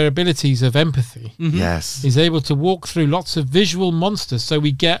her abilities of empathy, Yes. is able to walk through lots of visual monsters. So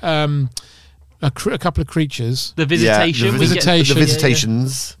we get a couple of creatures. The visitation. Yeah, we the get- visitation. The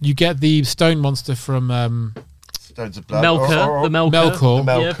visitations. You get the stone monster from, Stones of blood. Melkor. The Melkor. Melkor.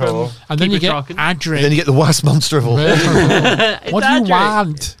 The Yeah, Melkor. from and then you Keep It get Rockin'. Adric. Then you get the worst monster of all. What do you Adric.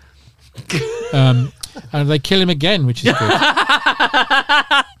 want? And they kill him again, which is good.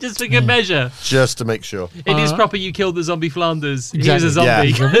 Just for good measure. Just to make sure. It is proper you killed the zombie Flanders. Exactly. He was a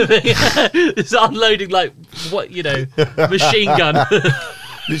zombie. Yeah. It's unloading like, machine gun.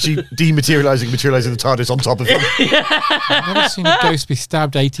 Literally materializing the TARDIS on top of him. I've never seen a ghost be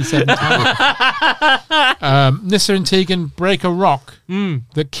stabbed 87 times. Nyssa and Tegan break a rock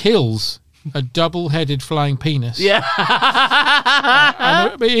that kills a double-headed flying penis. Yeah.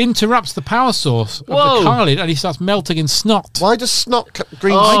 And it interrupts the power source of Whoa. the Khalid, and he starts melting in snot. Why does snot,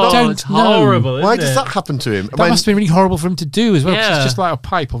 green Oh, snot, don't it's know. horrible. why isn't does it? that happen to him? That must have been really horrible for him to do as well, 'cause Yeah. it's just like a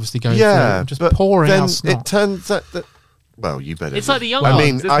pipe, obviously, going through, Yeah, and just but pouring then out snot. it turns out that. Well, you better. It's like the Young I Ones,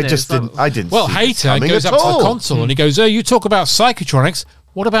 mean, isn't I it? just It's like- didn't. I didn't. Well, see it Hater coming goes at up to all. the console and he goes, you talk about psychotronics.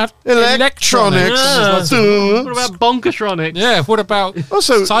 What about Electronics. Yeah. What about Bonkatronics? Yeah, what about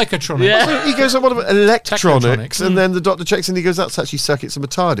Also- psychotronics? Yeah. He goes on what about electronics, Technotronics. and then the doctor checks and he goes, "That's actually circuits of a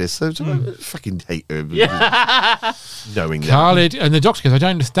TARDIS." So I fucking hate him. Yeah. Knowing that. Khalid, and the doctor goes, I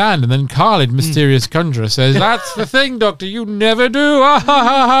don't understand. And then Khalid, mysterious conjurer, says, that's the thing, doctor, you never do. Ah, ha,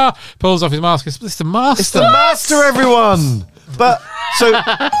 ha, ha. Pulls off his mask. It's the master. It's the master, everyone. But so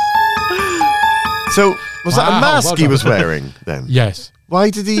was that Wow, a mask well he done. was wearing then? Yes, Why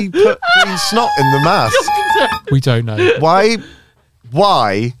did he put green snot in the mask? we don't know. Why,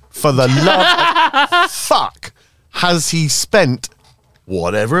 for the love of fuck, has he spent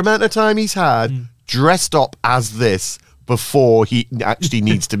whatever amount of time he's had dressed up as this before he actually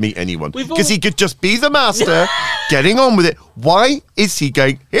needs to meet anyone? Because he could just be the master, getting on with it. Why is he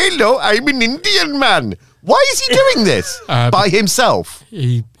going, hello, I'm an Indian man? Why is he doing this by himself?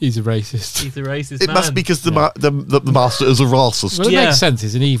 He's a racist. He's a racist It man. must be because the master is a racist. Well, it Yeah. makes sense.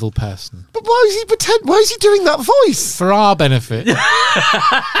 He's an evil person. But why is he doing that voice? For our benefit.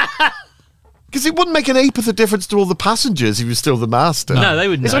 Because it wouldn't make an ape of the difference to all the passengers if he was still the master. No, they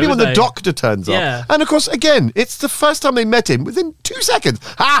wouldn't It's know, only when would the they? doctor turns Yeah. up. And of course, again, it's the first time they met him within 2 seconds.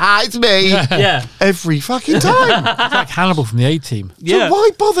 Ha ha, it's me. Yeah. Every fucking time. It's like Hannibal from the A-Team. Yeah. So why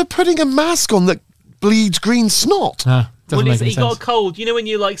bother putting a mask on that bleeds green snot? Doesn't Well, make any he got a sense. cold. You know when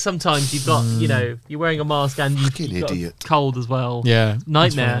you like sometimes you've got you're wearing a mask and Fucking you've got a idiot. cold as well. Yeah,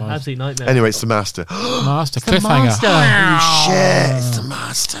 Nightmare. that's what it was. Absolute nightmare. Anyway, it's the master. Master cliffhanger. Holy shit, it's the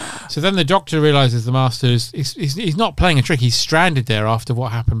master. So then the doctor realizes the master he's not playing a trick. He's stranded there after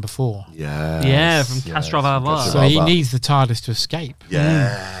what happened before. Yeah. from Castro Valvar. So he needs the TARDIS to escape.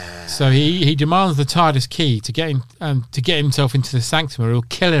 Yeah. So he demands the TARDIS key to get himself into the sanctum, or he'll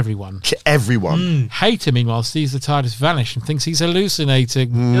kill everyone. Everyone. Hater, meanwhile, sees the TARDIS vanish and thinks he's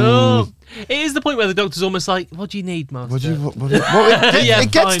hallucinating. Oh, it is the point where the doctor's almost like, "What do you need, master?" What do you what, it Yeah,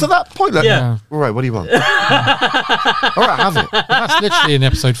 it gets fine. to that point. Like, Yeah. All right, what do you want? All right, have it. That's literally in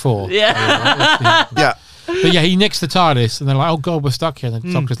episode 4. Yeah. Yeah. But yeah, he nicks the TARDIS, and they're like, "Oh God, we're stuck here." And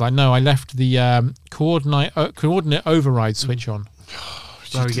the doctor's like, "No, I left the coordinate override switch on."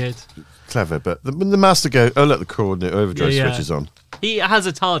 Very good. Clever, but when the master go, oh look, the coordinate overdrive Yeah, yeah. switch is on. He has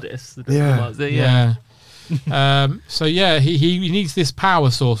a TARDIS. The Yeah. master, yeah. So yeah, he needs this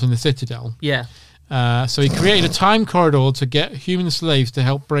power source in the Citadel. Yeah. So he created a time corridor to get human slaves to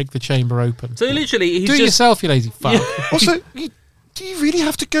help break the chamber open. So literally, he's Do it just yourself, you lazy fuck. Also, do you really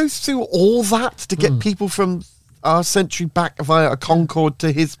have to go through all that to get people from our century back via a Concorde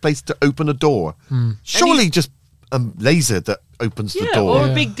to his place to open a door? Surely just a laser that opens the door. or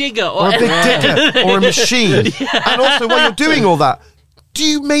a big digger, Or a big digger, or a machine. And also, while you're doing all that, do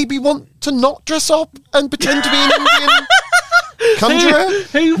you maybe want to not dress up and pretend to be an Indian conjurer?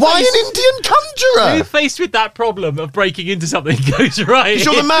 who Why faced- an Indian conjurer? Who faced with that problem of breaking into something goes right?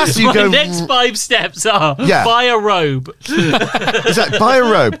 You're the master, you My go, next 5 steps are Yeah. buy a robe. Exactly. Buy a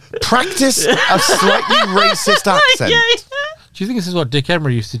robe. Practice a slightly racist accent. Yeah. Do you think this is what Dick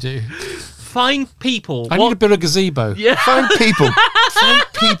Emery used to do? Find people. I need to build a gazebo. Yeah. Find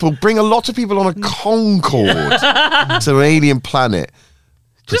people. Bring a lot of people on a Concorde to an alien planet.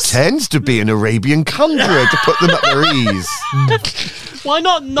 Pretend to be an Arabian conjurer to put them at their ease. Why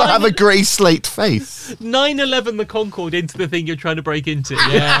not But have a grey slate face. 9/11 the Concorde into the thing you're trying to break into?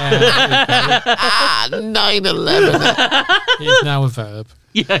 Yeah, 9/11. it's now a verb.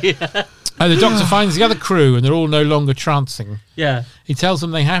 Yeah. The doctor finds the other crew, and they're all no longer trancing. Yeah. He tells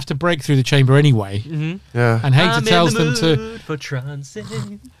them they have to break through the chamber anyway. Yeah. And Hater I'm tells in the them to mood for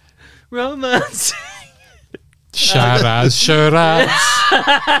trancing, romance. Shiraz.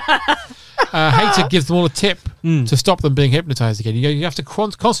 Hater gives them all a tip to stop them being hypnotized again. You have to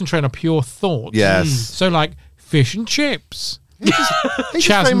concentrate on pure thoughts. Yes. So like fish and chips. He's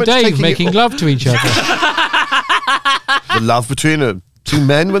Chaz very and much Dave taking it making all- love to each other. The love between two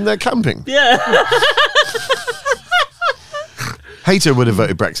men when they're camping. Yeah. Hater would have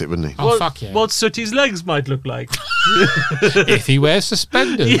voted Brexit, wouldn't he? Oh, fuck yeah. What Sooty's legs might look like. If he wears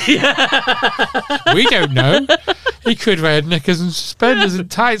suspenders. We don't know. He could wear knickers and suspenders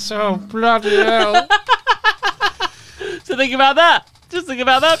and tights. Oh, bloody hell. So think about that. Just think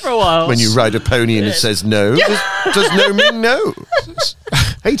about that for a while. When you ride a pony and it says no, does no mean no?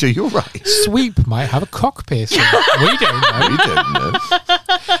 Hater, you're right. Sweep might have a cock piercing. We don't know. We don't know.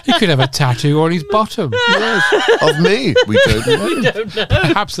 He could have a tattoo on his bottom. Yes. Of me, we don't know.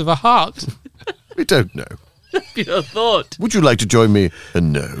 Perhaps of a heart. We don't know. Pure thought. Would you like to join me?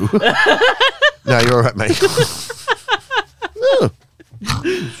 No. No, you're all right, mate. Oh.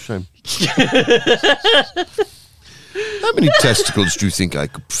 Shame. How many testicles do you think I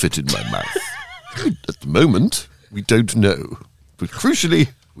could fit in my mouth? At the moment, we don't know. But crucially,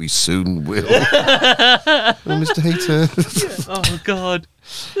 we soon will. Oh, Mr. Hater. Oh, God.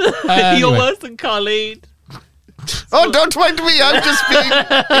 Anyway. You're worse than Carlene. Oh, don't mind me. I'm just being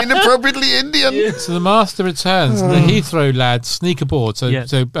inappropriately Indian. So the master returns, and the Heathrow lads sneak aboard. So, Yeah.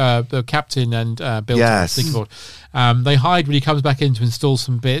 the captain and Bill Yes. sneak aboard. They hide when he comes back in to install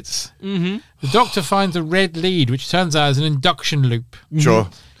some bits. Mm-hmm. The doctor finds a red lead, which turns out is an induction loop. Sure.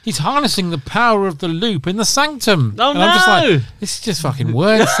 He's harnessing the power of the loop in the sanctum. Oh, and I'm just no. like, this is just fucking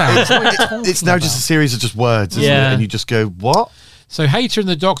word sounds. What are you talking It's now just a about? series of just words, isn't Yeah. it? And you just go, what? So Hater and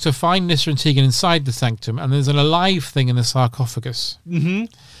the doctor find Nyssa and Tegan inside the sanctum, and there's an alive thing in the sarcophagus. Mm-hmm.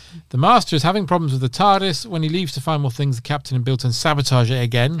 The Master is having problems with the TARDIS. When he leaves to find more things, the Captain and Bilton sabotage it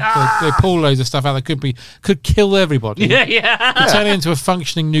again. They pull loads of stuff out that could kill everybody. Yeah. Could turn it into a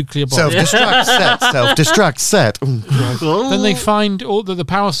functioning nuclear bomb. Self-destruct set. Self-destruct set. Then they find all that the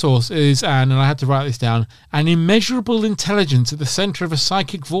power source is, and I had to write this down, an immeasurable intelligence at the center of a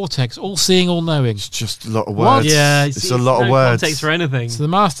psychic vortex, all-seeing, all-knowing. It's just a lot of words. Yeah, it's a lot of no words. context for anything. So the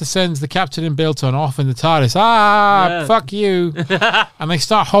Master sends the Captain and Bilton off in the TARDIS. Yeah. Fuck you. And they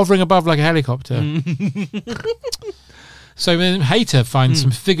start hovering above like a helicopter. So then Hater finds some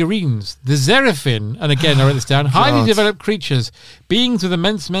figurines. The Zerafin, and again I wrote this down, highly developed creatures, beings with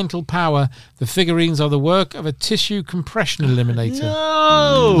immense mental power. The figurines are the work of a tissue compression eliminator.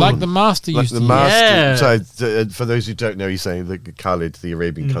 No! Like the Master Like used the to Master. Yeah. So, for those who don't know, he's saying the Khalid, the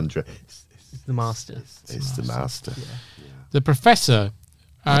Arabian conjurer, The Master. is the Master. The Professor,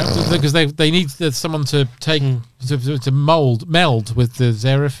 because they need someone to take to meld with the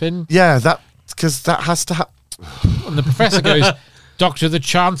Zerafin. Yeah, because that has to happen. And the Professor goes, Doctor, the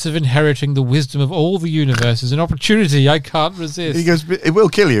chance of inheriting the wisdom of all the universe is an opportunity I can't resist. He goes, it will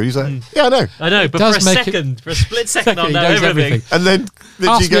kill you. He's like, yeah, I know. I know, but does for a make second, for a split second, I'll He know knows everything. And then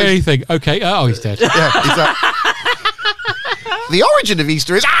Ask she me goes, anything. Okay. Oh, he's dead. yeah, he's like, the origin of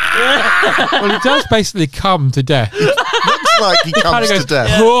Easter is Well, he does basically come to death. looks like he comes Kinda to goes,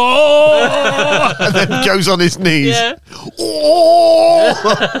 death "Whoa!" and then goes on his knees. Yeah. Oh!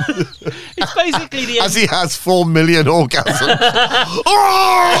 It's basically the As he has 4 million orgasms.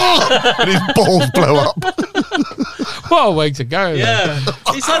 Oh! And his balls blow up. What a way to go. Yeah.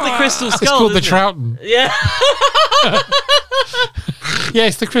 It's like the Crystal Skull. It's called the isn't it? Troughton. Yeah. Yeah,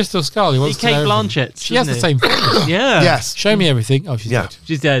 it's the Crystal Skull. He wants to Kate know everything. Blanchett. She has the isn't same thing. Yeah. Yes. Show me everything. Oh, she's Yeah. dead.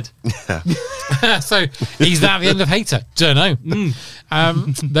 She's dead. So he's at the end of Hater. Don't know.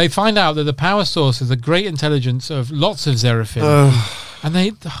 They find out that the power source is the great intelligence of lots of Zerafin. And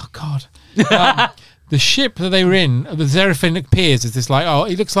they, oh God. The ship that they were in, the Zerafin appears as this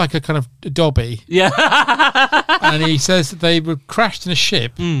he looks like a kind of Dobby. Yeah. And he says that they were crashed in a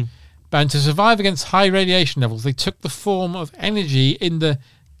ship. And to survive against high radiation levels, they took the form of energy in the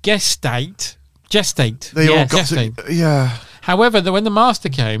gestate. They all Yes. got to, yeah. However, when the Master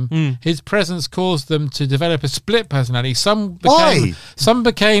came, his presence caused them to develop a split personality. Some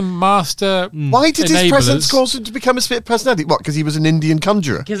became Master. Why did his enablers, presence cause him to become a split personality? What, because he was an Indian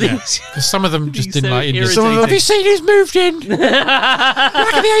conjurer? Because Because some of them just He's didn't so like Indian. irritating. Some of them, have you seen who's moved in? Look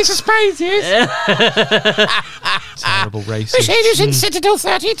at the Ace of Spades, yes. Terrible racist. Who's in Citadel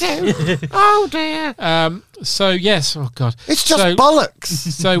 32? Oh dear. So yes, oh God, It's just so, bollocks.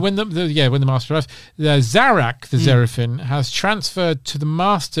 So when the Master arrives, Zarak, the Zerafin, has transferred to the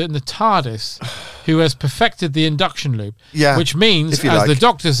Master in the TARDIS, who has perfected the induction loop. Yeah, Which means, if you as the like.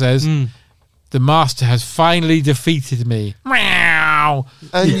 Doctor says, the Master has finally defeated me. Meow.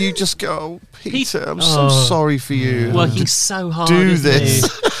 And you just go, oh, Peter, I'm so sorry for you. working so hard. do isn't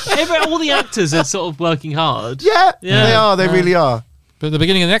this. he? All the actors are sort of working hard. Yeah, Yeah. they are. They really are. But at the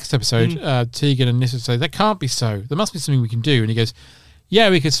beginning of the next episode, Tegan and Nyssa say, that can't be so. There must be something we can do. And he goes, yeah,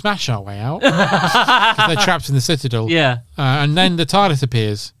 we could smash our way out. 'Cause they're trapped in the Citadel. Yeah. And then the TARDIS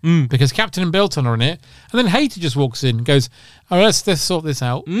appears because Captain and Bilton are in it. And then Hater just walks in and goes, oh, let's sort this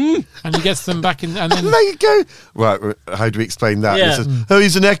out. And he gets them back in. And then There you go. Right, how do we explain that? Yeah. He says, oh,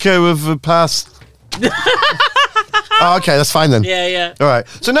 he's an echo of a past. Oh, okay, that's fine then. Yeah, yeah. All right.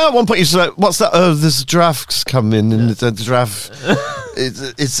 So now at one point he's like, "What's that? Oh, there's drafts coming, and the draft.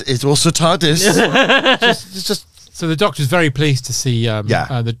 It's also TARDIS. it's just so the Doctor's very pleased to see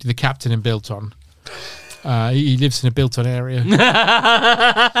the Captain in Bilton. He lives in a Bilton area.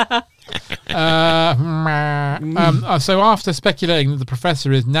 So after speculating that the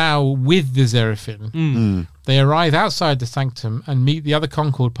Professor is now with the Zerafin, they arrive outside the sanctum and meet the other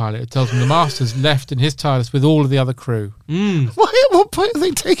Concorde pilot who tells them the Master's left in his TARDIS with all of the other crew. why? At what point are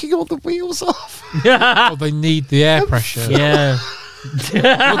they taking all the wheels off? Well, they need the air pressure. Yeah.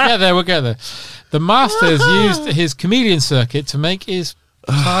 We'll get there. The Master has used his chameleon circuit to make his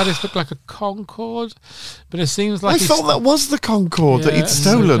TARDIS look like a Concorde, but it seems like I thought that was the Concorde that he'd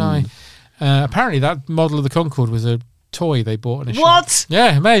so did stolen. I. Apparently, that model of the Concorde was a toy they bought in a shop. What?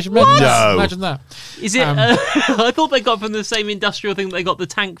 Yeah, imagine No. that. Is it? I thought they got from the same industrial thing they got the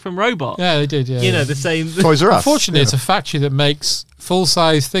tank from Robot. Yeah, they did. Yeah, You know, the same. Toys R Us. Unfortunately, it's a factory that makes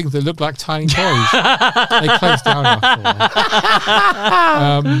full-size things that look like tiny toys. They closed down after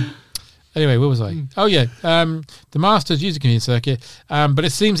that. Anyway, where was I? Oh, yeah. The Master's used a chameleon circuit, but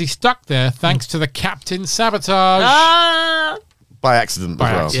it seems he's stuck there thanks to the Captain's sabotage. Ah! by accident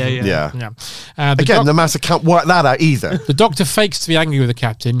By as well. accident. Yeah. The Again, doc- the Master can't work that out either. the Doctor fakes to be angry with the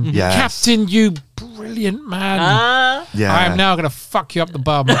Captain. Yes. Captain, you brilliant man. Yeah. I am now going to fuck you up the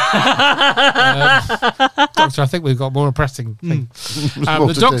bum. Doctor, I think we've got more pressing thing. More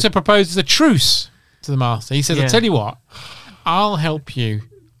The to doctor do. proposes a truce to the master. He says, Yeah. I'll tell you what, I'll help you.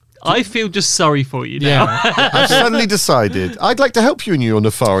 I feel just sorry for you now. Yeah. I've suddenly decided I'd like to help you in your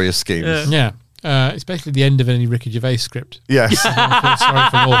nefarious schemes. Yeah. It's basically the end of any Ricky Gervais script. Yes. I feel sorry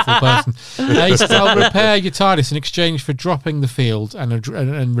for an awful person. He says, I'll repair your TARDIS in exchange for dropping the field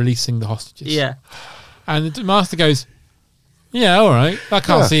and releasing the hostages. Yeah. And the master goes, yeah, all right. I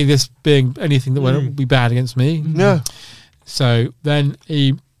can't Yeah. see this being anything that would be bad against me. Yeah. So then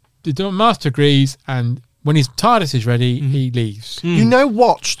the master agrees, and when his TARDIS is ready, he leaves. You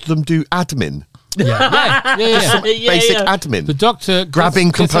watched them do admin. Yeah. Basic admin. The doctor Grabbing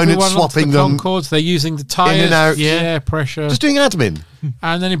gets components, everyone onto swapping the them. Concords. They're using the tyres, and out. air pressure, Just doing admin.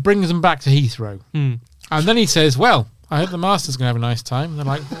 and then he brings them back to Heathrow. And then he says, well, I hope the master's going to have a nice time. And they're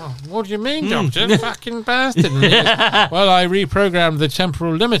like, well, what do you mean, Doctor? Fucking bastard. And he goes, well, I reprogrammed the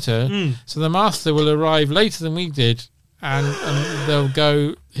temporal limiter, so the master will arrive later than we did, and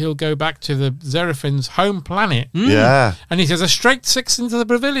he'll go back to the Zeraphin's home planet. Yeah. And he says, a straight 6 into the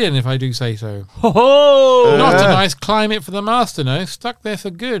pavilion, if I do say so. Oh, Not a nice climate for the master, no. Stuck there for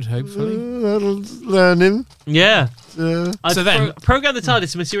good, hopefully. That'll learn him. yeah. I So then- program the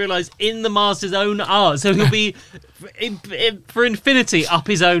TARDIS to materialise in the Master's own art, so he'll be for infinity up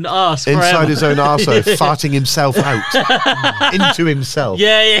his own arse forever. Inside his own arsehole, farting himself out. Into himself.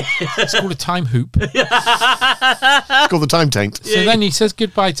 Yeah. It's called a time hoop. It's called the time taint. So then he says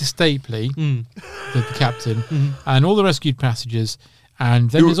goodbye to Stapley, the captain, and all the rescued passengers. And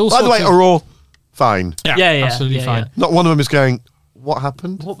then there's also By the way, are all fine. Yeah, absolutely yeah, fine. yeah. Not one of them is going, what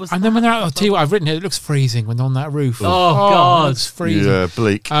happened? What was? And then when they're out, I'll tell you what I've written here. It looks freezing when they're on that roof. God. it looks freezing. Yeah,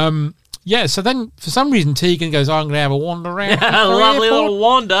 bleak. Yeah. So then, for some reason, Tegan goes, "I'm going to have a wander around." A lovely little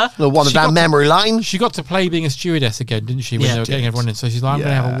Wanda. the one she down got- memory line. She got to play being a stewardess again, didn't she? When Yeah, they were getting did. everyone in. So she's like, "I'm going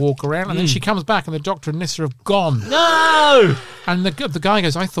to have a Yeah. walk around." And then she comes back, and the Doctor and Nyssa have gone. No. And the guy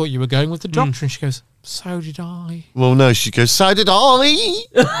goes, "I thought you were going with the Doctor," and she goes, "So did I." Well, no, she goes, so did I.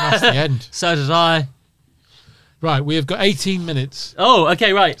 That's the end. So did I. Right, we have got 18 minutes. Oh,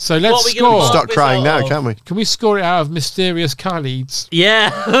 okay, right. So let's What are we gonna score. mark Start this crying out now, of? can't we? Can we score it out of mysterious Khalids?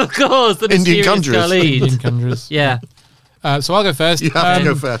 Yeah, of course. The Indian mysterious conjurers. Khalid. Indian conjurers. Yeah. So I'll go first. You have to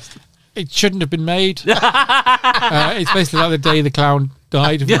go first. It shouldn't have been made. It's basically like the day the clown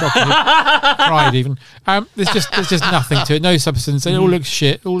died. Doctor Who. Cried even. There's just nothing to it. No substance. It all looks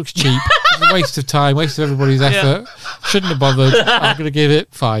shit. It all looks cheap. It's a waste of time. Waste of everybody's effort. Shouldn't have bothered. I'm going to give it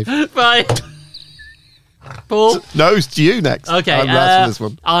 5. Right. Paul. No, it's to you next. Okay, I'm last for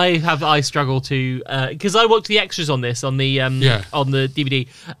this one. I struggle to because I watched the extras on this on the on the DVD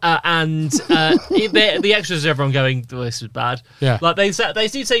and the extras are everyone going, oh, this is bad. Yeah. Like they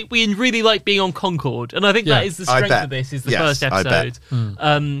do say we really like being on Concorde, and I think that is the I strength bet. of this is the Yes, first I bet.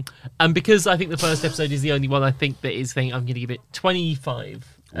 episode. And because I think the first episode is the only one I think that is thing, I'm going to give it 25.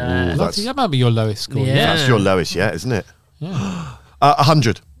 That might be your lowest score. Yeah. That's your lowest yet, isn't it?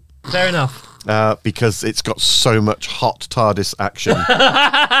 100. Fair enough. Because it's got so much hot TARDIS action.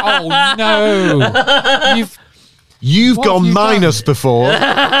 Oh no! You've What have gone you minus done? before,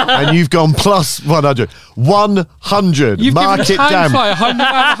 and you've gone plus 100. 100. You've Mark given it time down. flight 100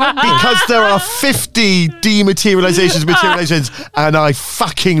 out of 100. Because there are 50 materializations, and I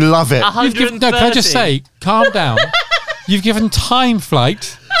fucking love it. You've given, no, can I just 130. say, calm down. You've given time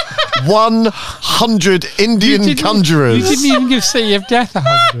flight. 100 You Indian didn't- conjurers. You didn't even give City of Death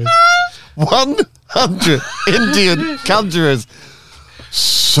 100. 100 Indian conjurers.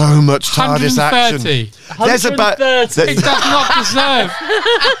 So much TARDIS action. 130. There's about 130. It does not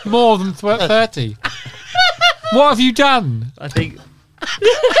deserve more than 30. What have you done? I think.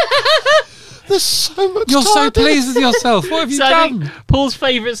 there's so much. You're so TARDIS. pleased with yourself. What have you So I think done? Paul's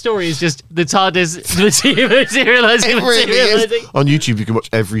favourite story is just the TARDIS materialising. It really is. On YouTube, you can watch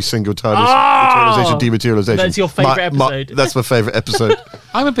every single TARDIS materialization, dematerialization. That's your favourite episode. That's my favourite episode.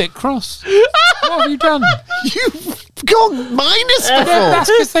 I'm a bit cross. What have you done? You've gone minus Yeah, before. that's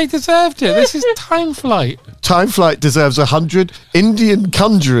because they deserved it. This is time flight. Time Flight deserves 100 Indian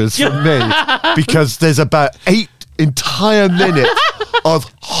conjurers from me because there's about 8 entire minutes of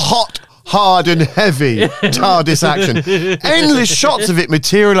hot, hard and heavy TARDIS action. Endless shots of it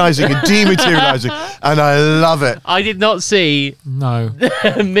materialising and dematerialising, and I love it. I did not see No.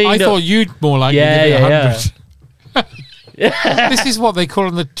 me. I not- thought you'd more like Yeah, give it yeah, 100. This is what they call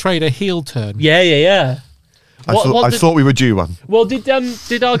on the trade a heel turn. Yeah. I thought we were due one. Well,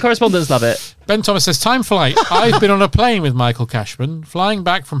 did our correspondents love it? Ben Thomas says, time flight. I've been on a plane with Michael Cashman. Flying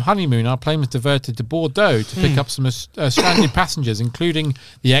back from honeymoon, our plane was diverted to Bordeaux to pick up some stranded passengers, including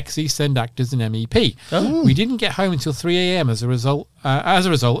the ex-East End actors and MEP. Oh. We didn't get home until 3 a.m. as a result,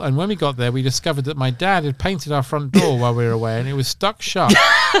 and when we got there, we discovered that my dad had painted our front door while we were away, and it was stuck shut,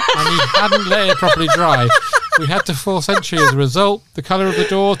 and he hadn't let it properly dry. We had to force entry as a result. The colour of the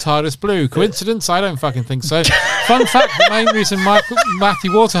door, TARDIS blue. Coincidence? I don't fucking think so. Fun fact, the main reason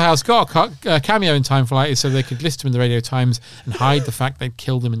Matthew Waterhouse got a cameo in Time Flight is so they could list him in the Radio Times and hide the fact they'd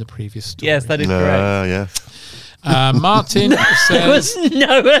killed him in the previous story. Yes, that is correct. Yeah. Martin says... There was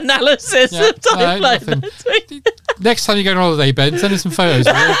no analysis of Time Flight. Next time you go on holiday, Ben, send us some photos.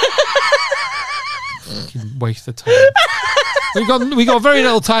 Fucking waste of time. We got very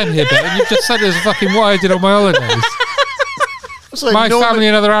little time here, Ben. You've just said us fucking what I did on my holidays. My family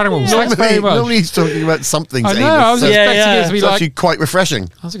and other animals. Thanks very much. Nobody's talking about something. I know. I was expecting it to be it's like. actually quite refreshing.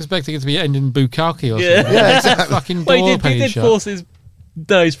 I was expecting it to be ending in Bukkake or something. Yeah, exactly. Fucking door He penny did shut. force his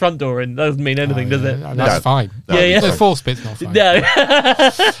front door in. That doesn't mean anything, does it? That's fine. Yeah. The force bit's not fine. No.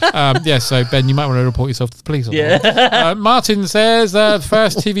 So Ben, you might want to report yourself to the police. Yeah. Martin says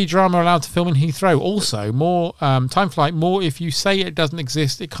first TV drama allowed to film in Heathrow. Also, more Time Flight. More if you say it doesn't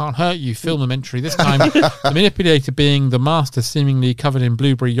exist, it can't hurt you. Filmamentary. This time, the manipulator being the master, seemingly covered in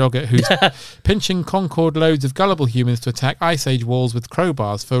blueberry yogurt, who's pinching Concorde loads of gullible humans to attack Ice Age walls with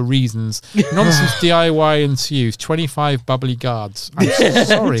crowbars for reasons. Nonsense DIY ensues. 25 bubbly guards. I'm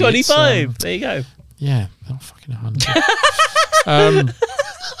sorry. 25. There you go. Yeah, not fucking 100.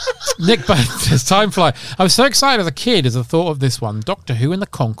 Nick Burt says, Time Flight. I was so excited as a kid as I thought of this one. Doctor Who and the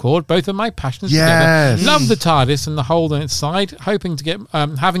Concorde, both of my passions together. Love the TARDIS and the hole on its side, having to get in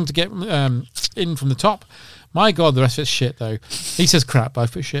from the top. My God, the rest of it's shit, though. He says crap, I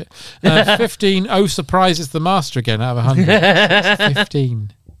put shit. 15. Oh, surprise, it's the master again out of 100.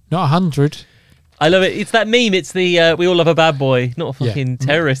 15. Not 100. I love it. It's that meme. It's the we all love a bad boy, not a fucking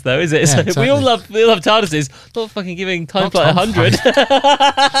terrorist, though, is it? Yeah, So exactly. we all love TARDISes, not fucking giving Time Flight 100.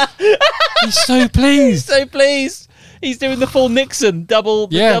 He's so pleased. So pleased. He's doing the full Nixon double.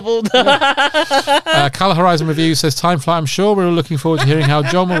 Color Horizon Review says, Time Flight. I'm sure we're all looking forward to hearing how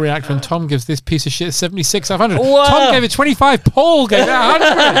John will react when Tom gives this piece of shit 76 out of 100. Whoa. Tom gave it 25. Paul gave it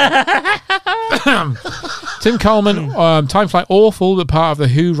 100. Tim Coleman, Time Flight awful, but part of the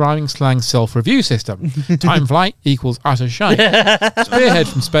Who rhyming slang self-review system. Time Flight equals utter shite. Spearhead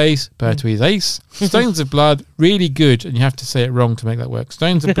from space, Pertwee's ace. Stones of Blood, really good, and you have to say it wrong to make that work.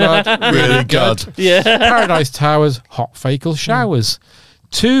 Stones of Blood, really good. Yeah. Paradise Towers, hot fecal showers.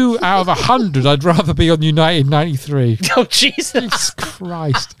 2 out of 100. I'd rather be on United 93. Oh, Jesus. Jesus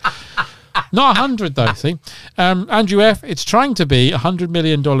Christ. Not 100 though, see. Andrew F, it's trying to be $100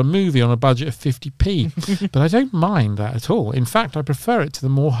 million movie on a budget of 50p, but I don't mind that at all. In fact, I prefer it to the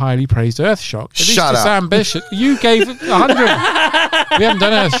more highly praised Earthshock. At least Shut it's up. ambitious. You gave it 100. We haven't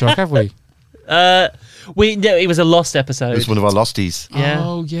done Earthshock, have we? No, it was a lost episode. It was one of our losties. Yeah.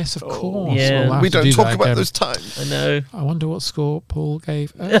 Oh, yes, of course. yeah. We'll have We to don't do talk that about again. those times. I know. I wonder what score Paul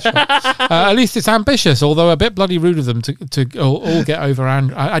gave Earthshock. At least it's ambitious, although a bit bloody rude of them to all get over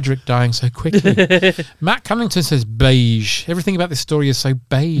Adric dying so quickly. Matt Cunnington says beige. Everything about this story is so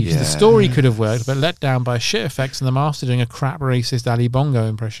beige. Yeah. The story could have worked, but let down by shit effects and the master doing a crap racist Ali Bongo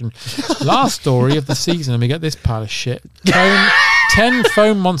impression. Last story of the season, and we get this pile of shit. 10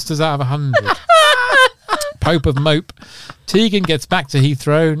 foam monsters out of 100. Pope of Mope. Tegan gets back to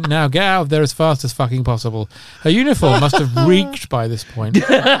Heathrow. Now get out of there as fast as fucking possible. Her uniform must have reeked by this point.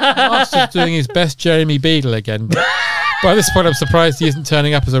 Master's doing his best Jeremy Beadle again. But by this point, I'm surprised he isn't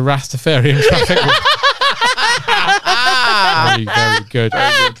turning up as a Rastafarian traffic. Very, very good.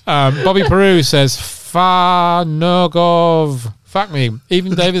 Bobby Peru says, Farnogov. Fuck me.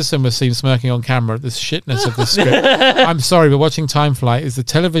 Even Davison was seen smirking on camera at the shitness of the script. I'm sorry, but watching Time Flight is the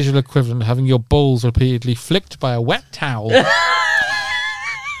televisual equivalent of having your balls repeatedly flicked by a wet towel.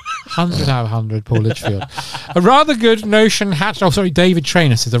 100 out of 100, Paul Litchfield. A rather good notion hatched... Oh, sorry, David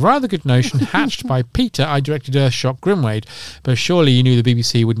Traynor says, a rather good notion hatched by Peter. I directed Earthshock Grimwade, but surely you knew the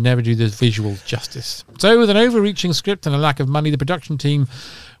BBC would never do this visuals justice. So with an overreaching script and a lack of money, the production team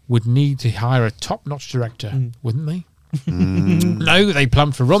would need to hire a top-notch director, wouldn't they? No, they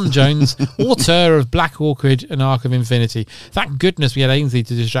plumped for Ron Jones, author of Black Orchid and Arc of Infinity. Thank goodness we had Ainsley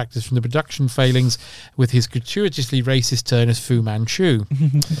to distract us from the production failings with his gratuitously racist turn as Fu Manchu.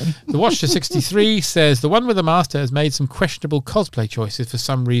 The Watcher 63 says the one with the master has made some questionable cosplay choices for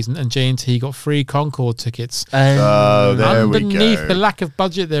some reason, and J&T got free Concorde tickets. Oh, there we go. Underneath the lack of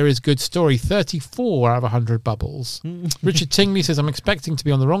budget, there is good story. 34 out of 100 bubbles. Richard Tingley says, I'm expecting to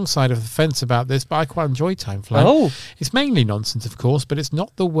be on the wrong side of the fence about this, but I quite enjoy Time Flight. Oh. It's mainly nonsense, of course, but it's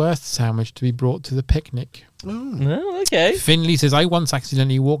not the worst sandwich to be brought to the picnic. Oh, okay. Finley says, I once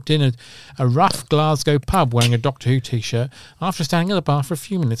accidentally walked in a rough Glasgow pub wearing a Doctor Who t-shirt after standing at the bar for a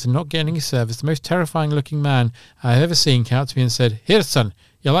few minutes and not getting any service. The most terrifying looking man I have ever seen came out to me and said, "Here, son,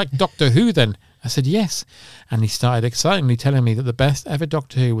 you like Doctor Who then?" I said, "Yes." And he started excitingly telling me that the best ever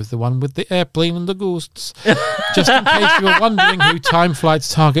Doctor Who was the one with the airplane and the ghosts. Just in case you were wondering who Time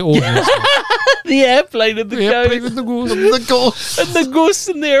Flight's target audience was. The airplane and the Airplane ghost. and the ghosts. The ghost. And the ghosts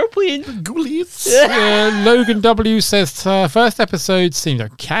and the airplane. Ghoulies. Logan W says first episode seemed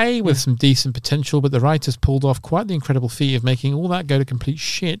okay with some decent potential, but the writers pulled off quite the incredible feat of making all that go to complete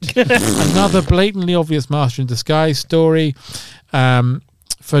shit. Another blatantly obvious Master in Disguise story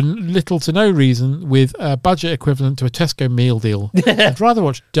for little to no reason, with a budget equivalent to a Tesco meal deal. I'd rather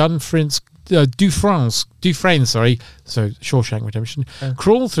watch Dufresne, so Shawshank Redemption,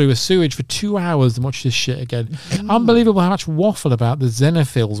 crawl through a sewage for 2 hours and watch this shit again. Unbelievable how much waffle about the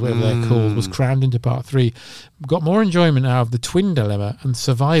Xenophils, whatever they're called, was crammed into part 3. Got more enjoyment out of the twin dilemma and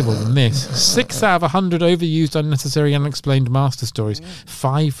survival than this. 6 out of 100 overused, unnecessary, unexplained master stories.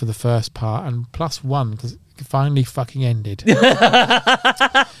 5 for the first part and +1 because it finally fucking ended.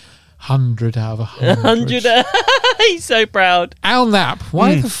 100 out of 100. He's so proud. Al Knapp,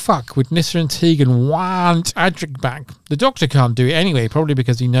 why the fuck would Nyssa and Tegan want Adric back? The Doctor can't do it anyway, probably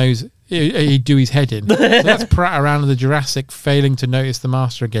because he knows he'd do his head in. So that's Pratt around in the Jurassic, failing to notice the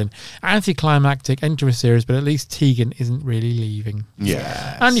Master again. Anticlimactic, enter a series, but at least Tegan isn't really leaving.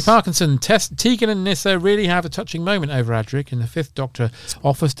 Yeah. Andy Parkinson, Tegan and Nyssa really have a touching moment over Adric, and the Fifth Doctor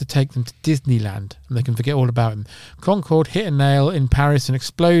offers to take them to Disneyland, and they can forget all about him. Concorde hit a nail in Paris and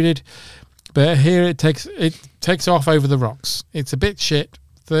exploded, but here it takes off over the rocks. It's a bit shit.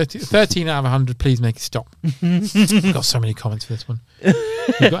 13 out of 100, please make it stop. We've got so many comments for this one.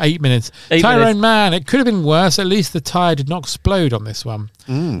 We've got 8 minutes. Tyrone Man, it could have been worse. At least the tyre did not explode on this one.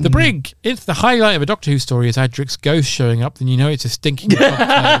 The Brig, if the highlight of a Doctor Who story is Adric's ghost showing up, then you know it's a stinking job of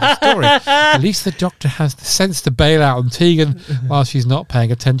the story. At least the Doctor has the sense to bail out on Tegan while she's not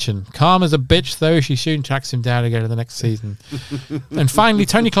paying attention. Calm as a bitch, though, she soon tracks him down again in the next season. And finally,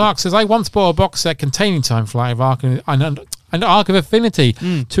 Tony Clark says, I once bought a box set containing Time Flight of Arc and Arc of Affinity,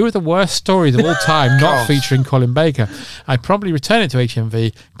 2 of the worst stories of all time, not featuring Colin Baker. I'd probably return it to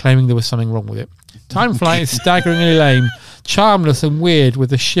HMV, claiming there was something wrong with it. Time Flight is staggeringly lame, charmless and weird with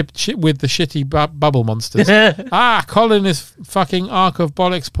the shitty bubble monsters. Colin is fucking Arc of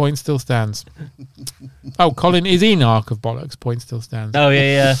Bollocks, point still stands. Oh, Colin is in Arc of Bollocks, point still stands. Oh,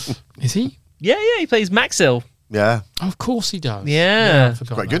 yeah. Is he? Yeah, he plays Maxil. Yeah. Oh, of course he does. Yeah. I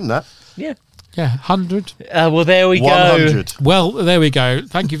forgot Quite that. good in that. Yeah. Yeah, 100. Well, there we 100. go. Well, there we go.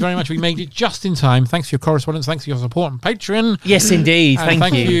 Thank you very much. We made it just in time. Thanks for your correspondence. Thanks for your support on Patreon. Yes, indeed. And Thank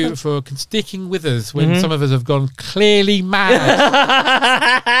thank you for sticking with us when some of us have gone clearly mad.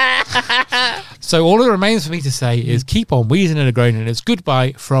 So all that remains for me to say is keep on wheezing and groaning. It's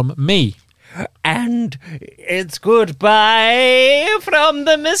goodbye from me. And it's goodbye from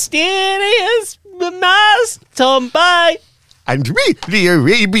the mysterious Master Tom. Bye. And me, the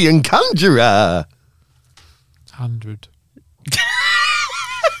Arabian Conjurer. 100.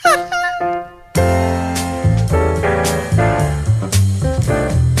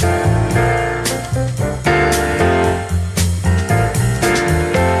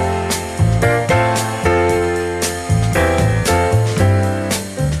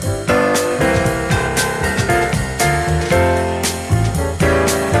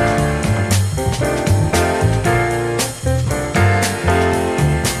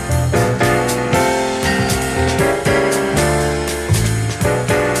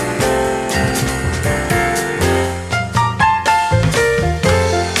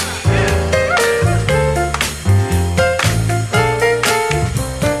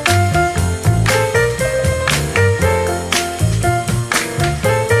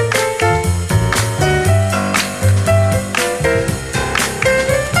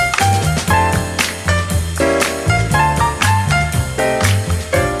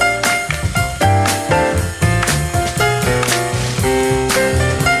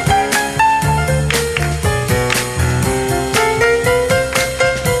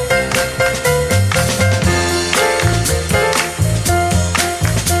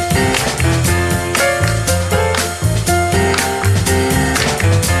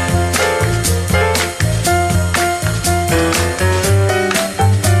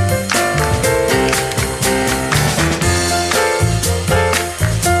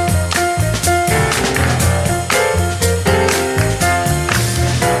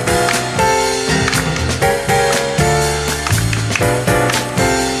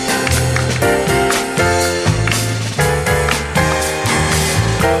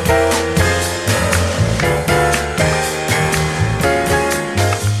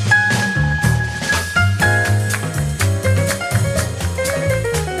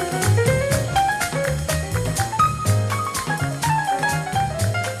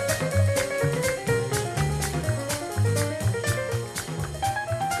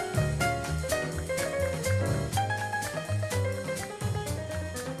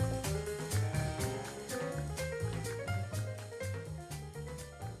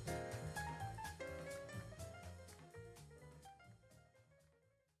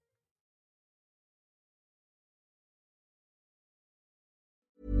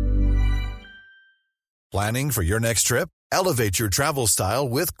 Planning for your next trip? Elevate your travel style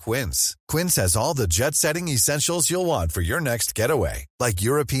with Quince. Quince has all the jet-setting essentials you'll want for your next getaway, like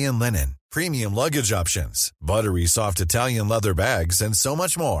European linen, premium luggage options, buttery soft Italian leather bags, and so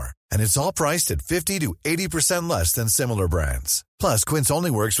much more. And it's all priced at 50 to 80% less than similar brands. Plus, Quince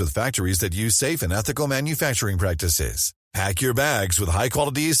only works with factories that use safe and ethical manufacturing practices. Pack your bags with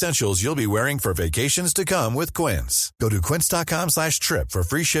high-quality essentials you'll be wearing for vacations to come with Quince. Go to quince.com/trip for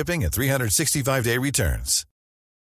free shipping and 365-day returns.